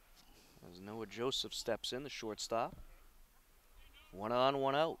bag. As Noah Joseph steps in, the shortstop. 1 on,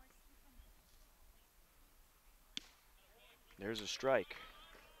 1 out. There's a strike.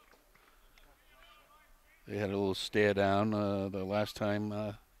 They had a little stare down the last time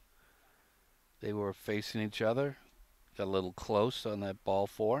they were facing each other. Got a little close on that ball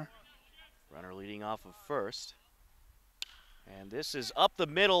 4. Runner leading off of first. And this is up the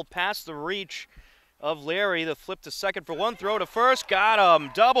middle, past the reach of Larry. The flip to second for one, throw to first. Got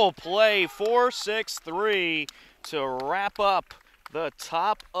him. Double play, 4-6-3 to wrap up the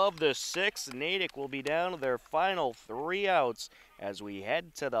top of the 6th. Natick will be down to their final 3 outs as we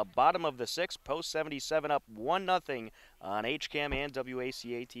head to the bottom of the 6th. Post 77 up 1-0 on HCAM and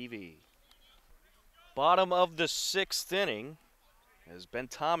WACA TV. Bottom of the 6th inning as Ben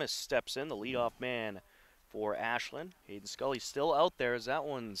Thomas steps in, the leadoff man for Ashland. Hayden Scully still out there as that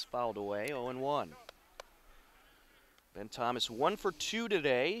one's fouled away, 0-1. Ben Thomas 1 for 2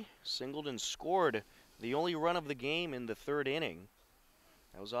 today, singled and scored the only run of the game in the 3rd inning.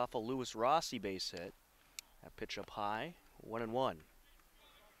 That was off a Lewis Rossi base hit. That pitch up high, 1-1.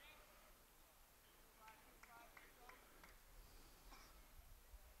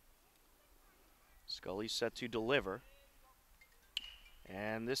 Scully set to deliver.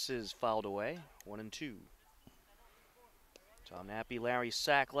 And this is fouled away, 1-2. Tom Nappy, Larry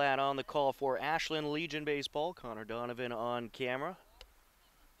Sacklad on the call for Ashland Legion Baseball. Connor Donovan on camera.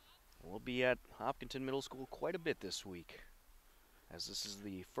 We'll be at Hopkinton Middle School quite a bit this week, as this is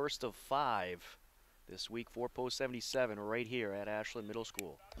the first of 5 this week for Post 77 right here at Ashland Middle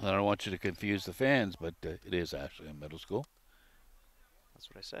School. I don't want you to confuse the fans, but it is Ashland Middle School. That's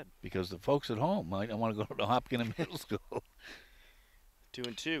what I said. Because the folks at home might want to go to Hopkinton Middle School.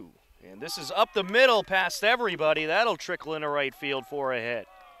 2-2. And this is up the middle past everybody. That'll trickle into right field for a hit.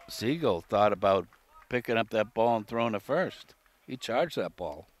 Siegel thought about picking up that ball and throwing it first. He charged that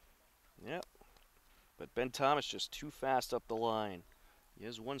ball. Yep. But Ben Thomas just too fast up the line. He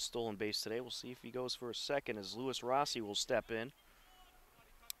has 1 stolen base today. We'll see if he goes for a second as Lewis Rossi will step in.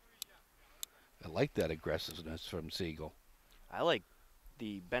 I like that aggressiveness from Siegel. I like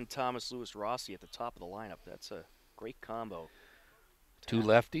the Ben Thomas, Lewis Rossi at the top of the lineup. That's a great combo. 2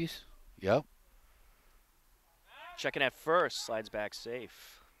 lefties? Yep. Checking at first, slides back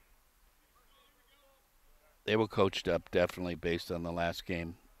safe. They were coached up definitely based on the last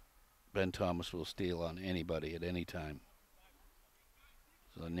game. Ben Thomas will steal on anybody at any time.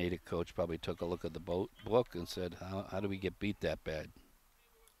 So the Natick coach probably took a look at the book and said, how do we get beat that bad?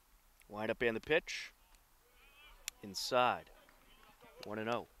 Wind up and the pitch. Inside.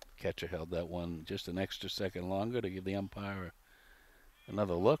 1-0. Catcher held that one just an extra second longer to give the umpire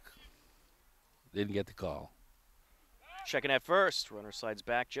another look. Didn't get the call. Checking at first. Runner slides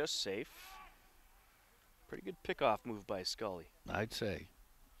back just safe. Pretty good pickoff move by Scully. I'd say.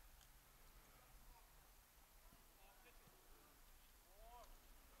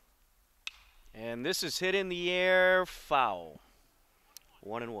 And this is hit in the air, foul.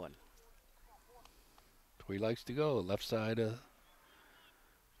 1-1. Where he likes to go, left side of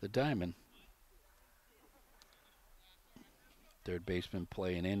the diamond. Third baseman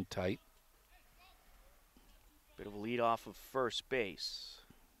playing in tight. Bit of a lead off of first base.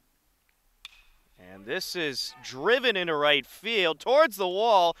 And this is driven into right field towards the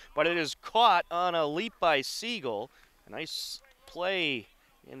wall, but it is caught on a leap by Siegel. A nice play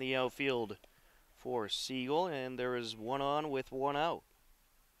in the outfield for Siegel, and there is one on with one out.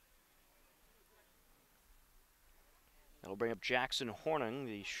 That'll bring up Jackson Horning,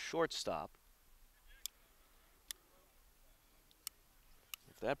 the shortstop.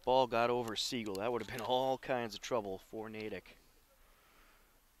 If that ball got over Siegel, that would have been all kinds of trouble for Natick.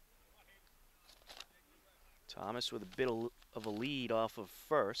 Thomas with a bit of a lead off of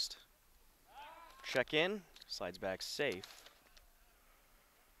first. Check in, slides back safe.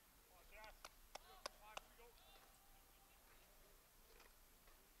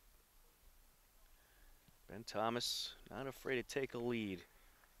 Ben Thomas not afraid to take a lead.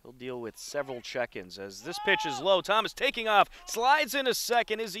 He'll deal with several check-ins as this pitch is low. Thomas taking off, slides into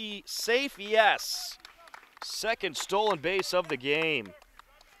second. Is he safe? Yes. Second stolen base of the game.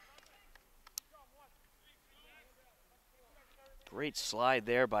 Great slide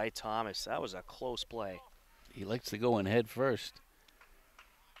there by Thomas. That was a close play. He likes to go in head first.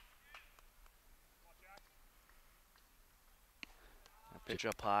 Pitch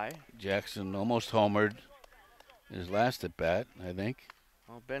up high. Jackson almost homered in his last at bat, I think.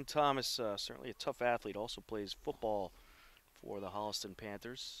 Well, Ben Thomas, certainly a tough athlete, also plays football for the Holliston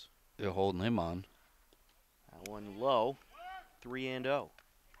Panthers. They're holding him on. That one low, 3-0.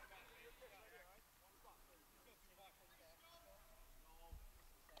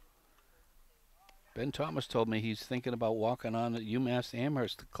 Ben Thomas told me he's thinking about walking on at UMass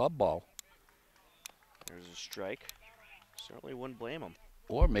Amherst club ball. There's a strike. Certainly wouldn't blame him.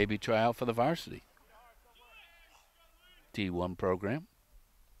 Or maybe try out for the varsity T1 program.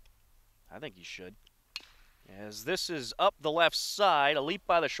 I think he should. As this is up the left side, a leap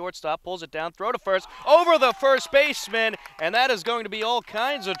by the shortstop, pulls it down, throw to first, over the first baseman, and that is going to be all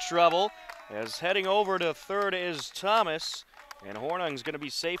kinds of trouble. As heading over to third is Thomas, and Hornung's going to be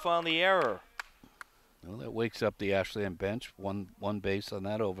safe on the error. Well, that wakes up the Ashland bench. One base on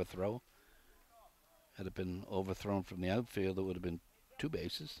that overthrow. Had it been overthrown from the outfield, it would have been 2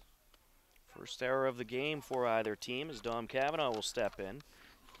 bases. First error of the game for either team as Dom Cavanaugh will step in.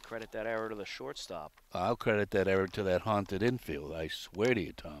 Credit that error to the shortstop. I'll credit that error to that haunted infield. I swear to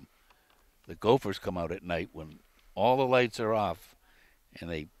you, Tom. The Gophers come out at night when all the lights are off and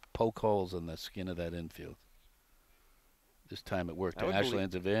they poke holes in the skin of that infield. This time it worked to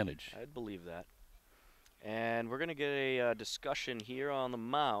Ashland's advantage. I'd believe that. And we're going to get a discussion here on the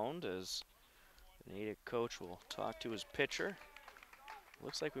mound as the Natick coach will talk to his pitcher.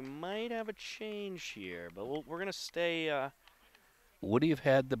 Looks like we might have a change here, but we're going to stay. Would he have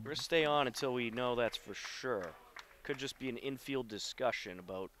had the? We're going to stay on until we know that's for sure. Could just be an infield discussion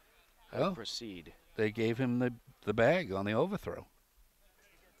about how to proceed. They gave him the bag on the overthrow,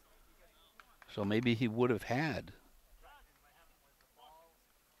 so maybe he would have had.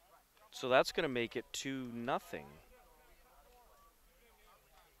 So that's going to make it 2-0.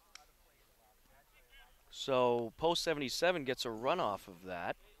 So Post 77 gets a run off of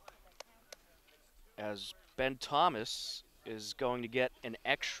that as Ben Thomas is going to get an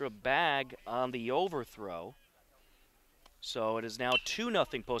extra bag on the overthrow. So it is now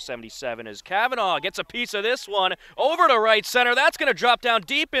 2-0 Post 77 as Cavanaugh gets a piece of this one over to right center. That's going to drop down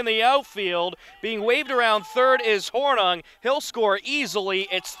deep in the outfield. Being waved around third is Hornung. He'll score easily.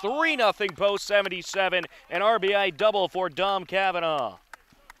 It's 3-0 Post 77, an RBI double for Dom Cavanaugh.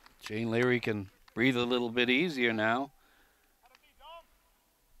 Shane Leary can breathe a little bit easier now.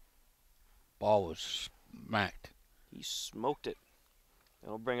 Ball was smacked. He smoked it.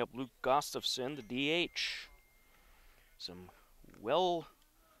 That'll bring up Luke Gustafson, the DH. Some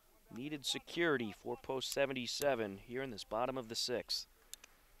well-needed security for Post 77 here in this bottom of the 6th.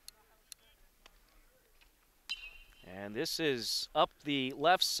 And this is up the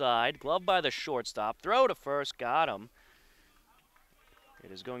left side, glove by the shortstop, throw to first, got him.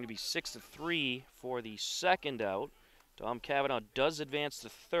 It is going to be 6-3 for the second out. Dom Cavanaugh does advance to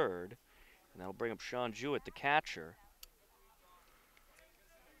third, and that'll bring up Sean Jewett, the catcher.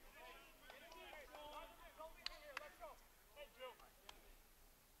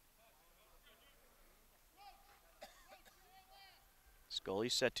 Scully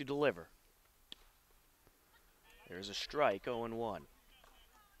set to deliver. There's a strike, 0-1.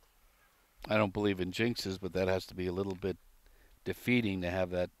 I don't believe in jinxes, but that has to be a little bit defeating to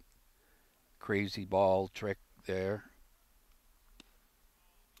have that crazy ball trick there.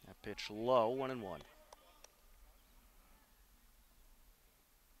 That pitch low, 1-1.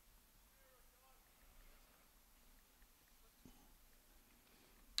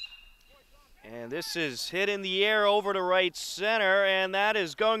 And this is hit in the air over to right center, and that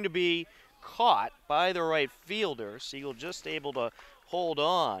is going to be caught by the right fielder. Siegel just able to hold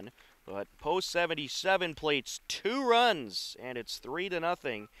on, but post 77 plates 2 runs, and it's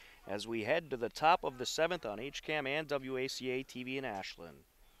 3-0 as we head to the top of the 7th on HCAM and WACA TV in Ashland.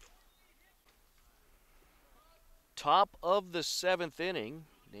 Top of the 7th inning,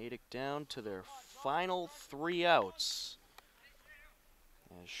 Natick down to their final 3 outs.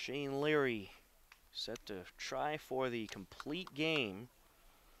 As Shane Leary set to try for the complete game.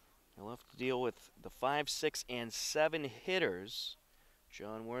 He'll have to deal with the 5, 6, and 7 hitters.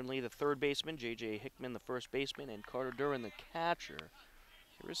 John Wernley, the third baseman, J.J. Hickman, the first baseman, and Carter Duran, the catcher.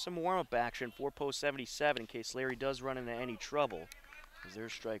 There is some warm-up action for post 77 in case Larry does run into any trouble. As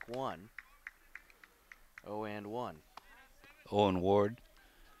there's strike 1. 0-1. Owen Ward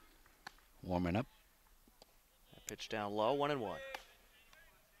warming up. That pitch down low, 1-1.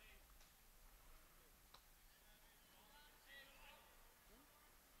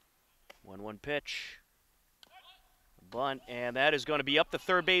 1-1 pitch. Bunt, and that is going to be up the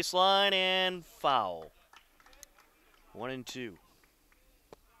third base line and foul. 1-2.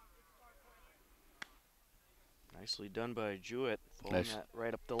 Nicely done by Jewett. Pulling that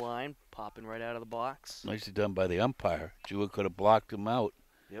right up the line, popping right out of the box. Nicely done by the umpire. Jewett could have blocked him out.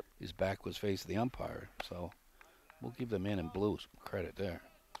 Yep. His back was facing the umpire, so we'll give the man in blue some credit there.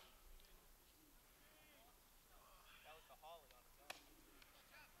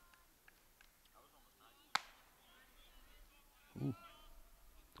 Ooh.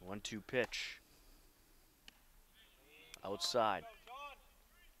 1-2 pitch. Outside.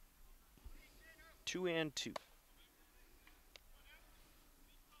 2-2.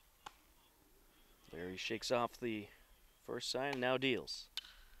 Larry shakes off the first sign and now deals.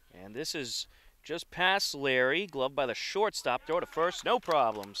 And this is just past Larry. Gloved by the shortstop. Throw to first. No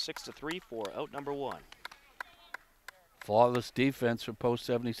problem. 6-3 for out number 1. Flawless defense for post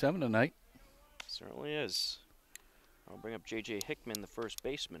 77 tonight. Certainly is. I'll bring up J.J. Hickman, the first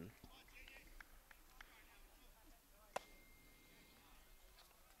baseman.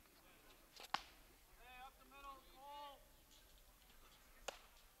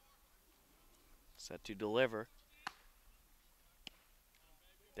 Set to deliver.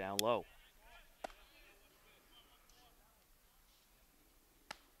 Down low.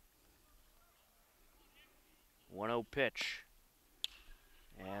 One 1-0 pitch.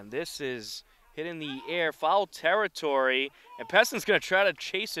 And this is hit in the air, foul territory. And Peston's going to try to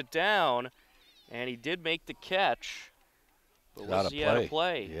chase it down. And he did make the catch. But was he out of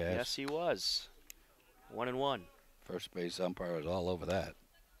play? Yes, he was. 1-1. First base umpire was all over that.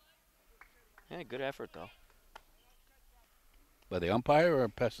 Yeah, good effort, though. By the umpire or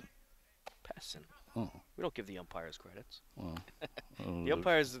Peston? Peston. Oh. We don't give the umpires credits. Well, the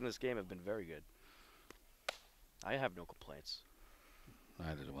umpires in this game have been very good. I have no complaints.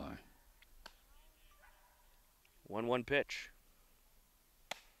 Neither do I. 1-1 pitch.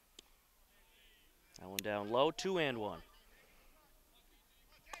 That one down low, 2-1.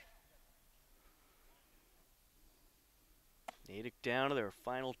 Natick down to their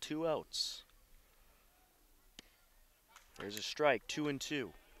final 2 outs. There's a strike, 2-2.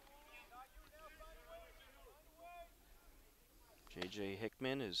 J.J.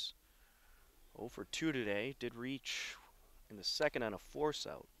 Hickman is 0 for 2 today. Did reach in the second on a force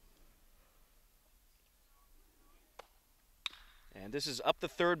out. And this is up the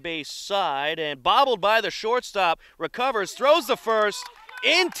third base side and bobbled by the shortstop. Recovers, throws the first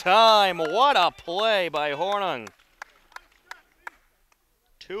in time. What a play by Hornung.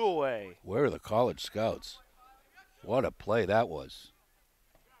 2 away. Where are the college scouts? What a play that was.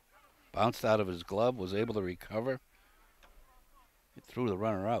 Bounced out of his glove, was able to recover. He threw the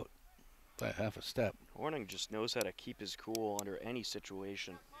runner out by half a step. Hornung just knows how to keep his cool under any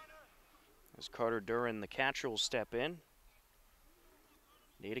situation. As Carter Duran, the catcher, will step in.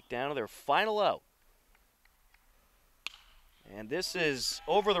 Natick down to their final out. And this is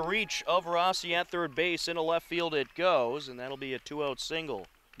over the reach of Rossi at third base. Into left field it goes, and that'll be a 2-out single.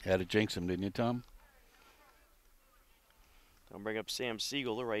 You had to jinx him, didn't you, Tom? I'll bring up Sam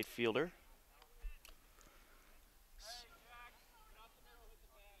Siegel, the right fielder.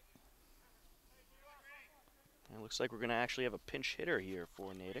 And it looks like we're going to actually have a pinch hitter here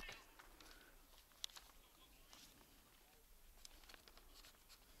for Natick.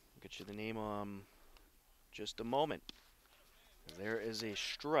 Get you the name just a moment. There is a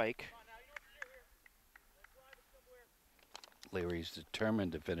strike. Leary's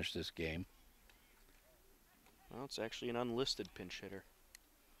determined to finish this game. Well, it's actually an unlisted pinch hitter.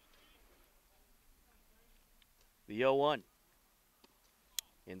 The 0-1.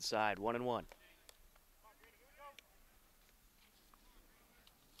 Inside, 1-1.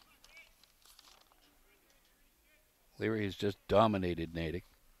 Leary has just dominated Natick.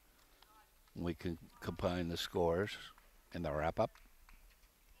 We can combine the scores in the wrap-up.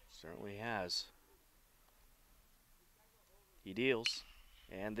 Certainly has. He deals.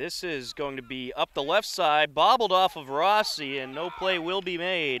 And this is going to be up the left side, bobbled off of Rossi, and no play will be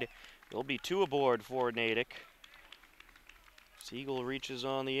made. There'll be 2 aboard for Natick. Siegel reaches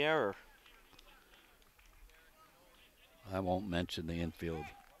on the error. I won't mention the infield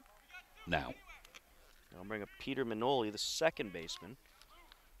now. I'll bring up Peter Manoli, the second baseman.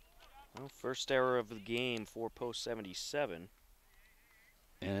 Well, first error of the game for post 77.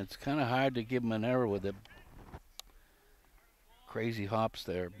 And it's kind of hard to give him an error with the crazy hops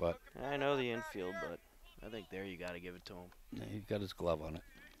there, but I know the infield, but I think there you got to give it to him. he's got his glove on it.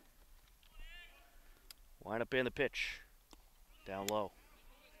 Wind up in the pitch. Down low.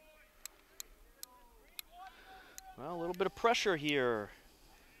 Well, a little bit of pressure here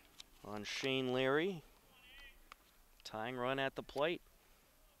on Shane Leary. Tying run at the plate.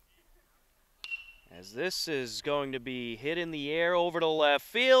 As this is going to be hit in the air over to left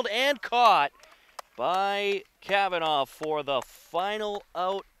field and caught by Kavanaugh for the final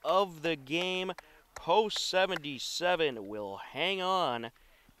out of the game. Post 77 will hang on,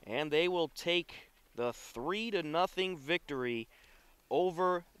 and they will take the 3-0 victory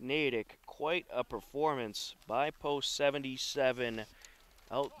over Natick. Quite a performance by Post 77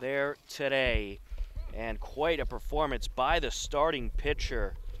 out there today, and quite a performance by the starting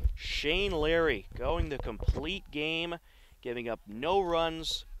pitcher, Shane Leary, going the complete game, giving up no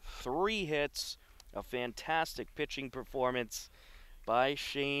runs, 3 hits, a fantastic pitching performance by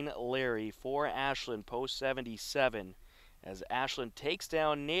Shane Leary for Ashland Post 77, as Ashland takes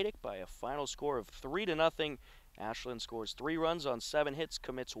down Natick by a final score of 3-0. Ashland scores 3 runs on 7 hits,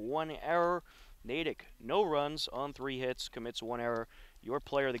 commits 1 error. Natick, no runs on 3 hits, commits 1 error. Your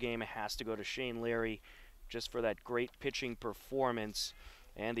player of the game has to go to Shane Leary just for that great pitching performance.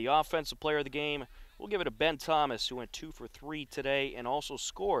 And the offensive player of the game, we'll give it to Ben Thomas, who went 2 for 3 today and also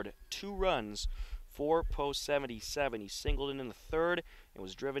scored 2 runs for Post 77. He singled in the 3rd and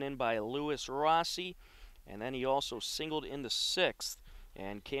was driven in by Lewis Rossi. And then he also singled in the 6th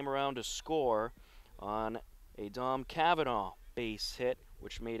and came around to score on a Dom Kavanaugh base hit,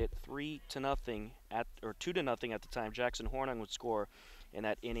 which made it 3-0 or 2-0 at the time. Jackson Hornung would score in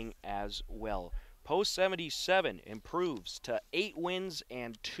that inning as well. Post 77 improves to 8 wins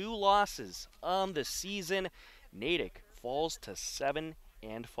and 2 losses on the season. Natick falls to 7-5.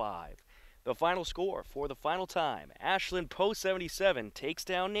 The final score for the final time: Ashland Post 77 takes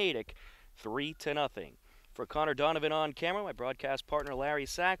down Natick 3-0. For Connor Donovan on camera, my broadcast partner Larry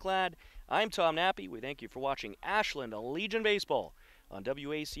Sacklad, I'm Tom Nappy. We thank you for watching Ashland Legion Baseball on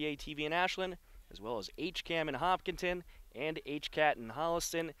WACA TV in Ashland, as well as HCAM in Hopkinton and HCAT in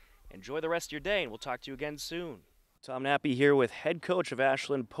Holliston. Enjoy the rest of your day, and we'll talk to you again soon. Tom Nappy here with head coach of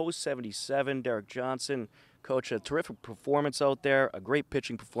Ashland Post 77, Derek Johnson. Coach, a terrific performance out there, a great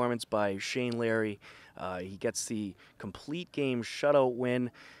pitching performance by Shane Leary. He gets the complete game shutout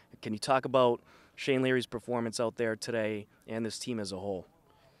win. Can you talk about Shane Leary's performance out there today and this team as a whole?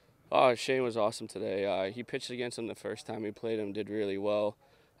 Shane was awesome today. He pitched against him the first time we played him, did really well.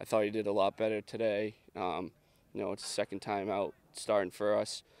 I thought he did a lot better today. It's the second time out starting for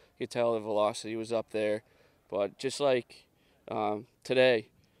us. You could tell the velocity was up there. But just like today,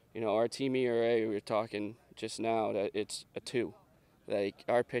 our team ERA, we were talking just now, that it's a 2. Like,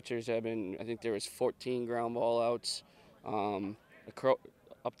 our pitchers have been, I think there was 14 ground ball outs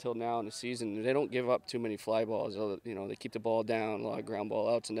up till now in the season. They don't give up too many fly balls. They keep the ball down, a lot of ground ball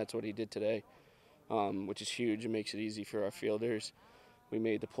outs, and that's what he did today, which is huge. It makes it easy for our fielders. We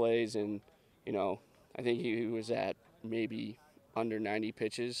made the plays, and, I think he was at maybe under 90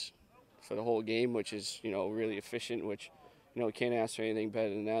 pitches for the whole game, which is, really efficient, which, we can't ask for anything better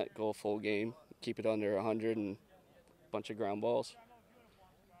than that. Go a full game, keep it under 100, and a bunch of ground balls.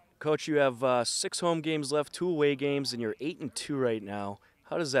 Coach, you have 6 home games left, 2 away games, and you're 8-2 right now.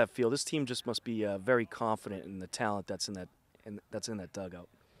 How does that feel? This team just must be very confident in the talent that's in that dugout.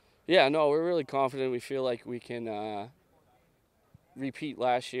 Yeah, no, we're really confident. We feel like we can repeat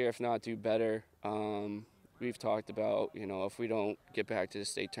last year, if not do better. We've talked about, if we don't get back to the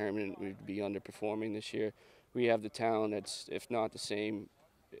state tournament, we'd be underperforming this year. We have the talent that's, if not the same,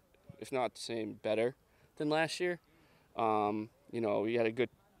 better than last year. We had a good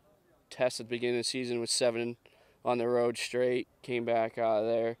test at the beginning of the season with 7 on the road straight, came back out of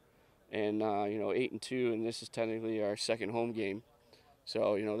there, and 8-2, and this is technically our second home game.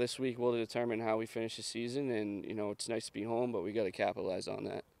 So this week will determine how we finish the season, and it's nice to be home, but we got to capitalize on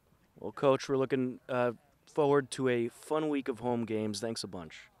that. Well, Coach, we're looking forward to a fun week of home games. Thanks a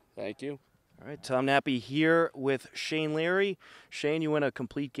bunch. Thank you. All right, Tom Nappy here with Shane Leary. Shane, you went a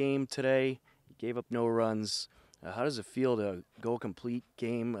complete game today. You gave up no runs. How does it feel to go a complete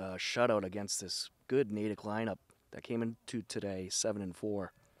game shutout against this good Natick lineup that came into today 7-4?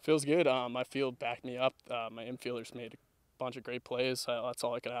 Feels good. My field backed me up. My infielders made a bunch of great plays. That's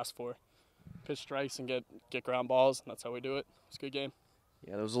all I could ask for. Pitch strikes and get ground balls, and that's how we do it. It's a good game.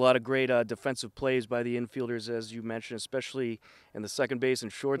 Yeah, there was a lot of great defensive plays by the infielders, as you mentioned, especially in the second base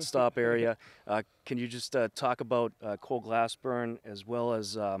and shortstop area. Can you just talk about Cole Glassburn as well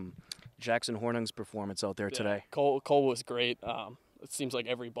as Jackson Hornung's performance out there today? Cole was great. It seems like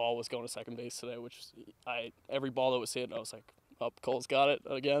every ball was going to second base today, which every ball that was hit, I was like, oh, Cole's got it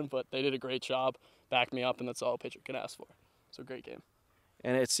again. But they did a great job, backed me up, and that's all a pitcher can ask for. So great game.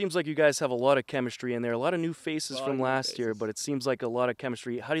 And it seems like you guys have a lot of chemistry in there, a lot of new faces from last year, but it seems like a lot of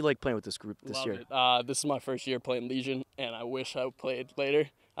chemistry. How do you like playing with this group this year? This is my first year playing Legion, and I wish I played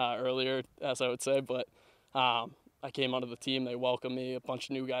earlier, as I would say. But I came onto the team. They welcomed me. A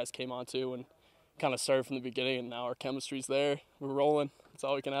bunch of new guys came on too, and kind of started from the beginning, and now our chemistry's there. We're rolling. That's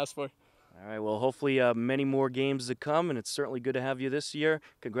all we can ask for. All right, well, hopefully many more games to come, and it's certainly good to have you this year.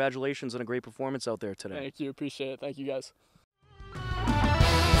 Congratulations on a great performance out there today. Thank you. Appreciate it. Thank you, guys.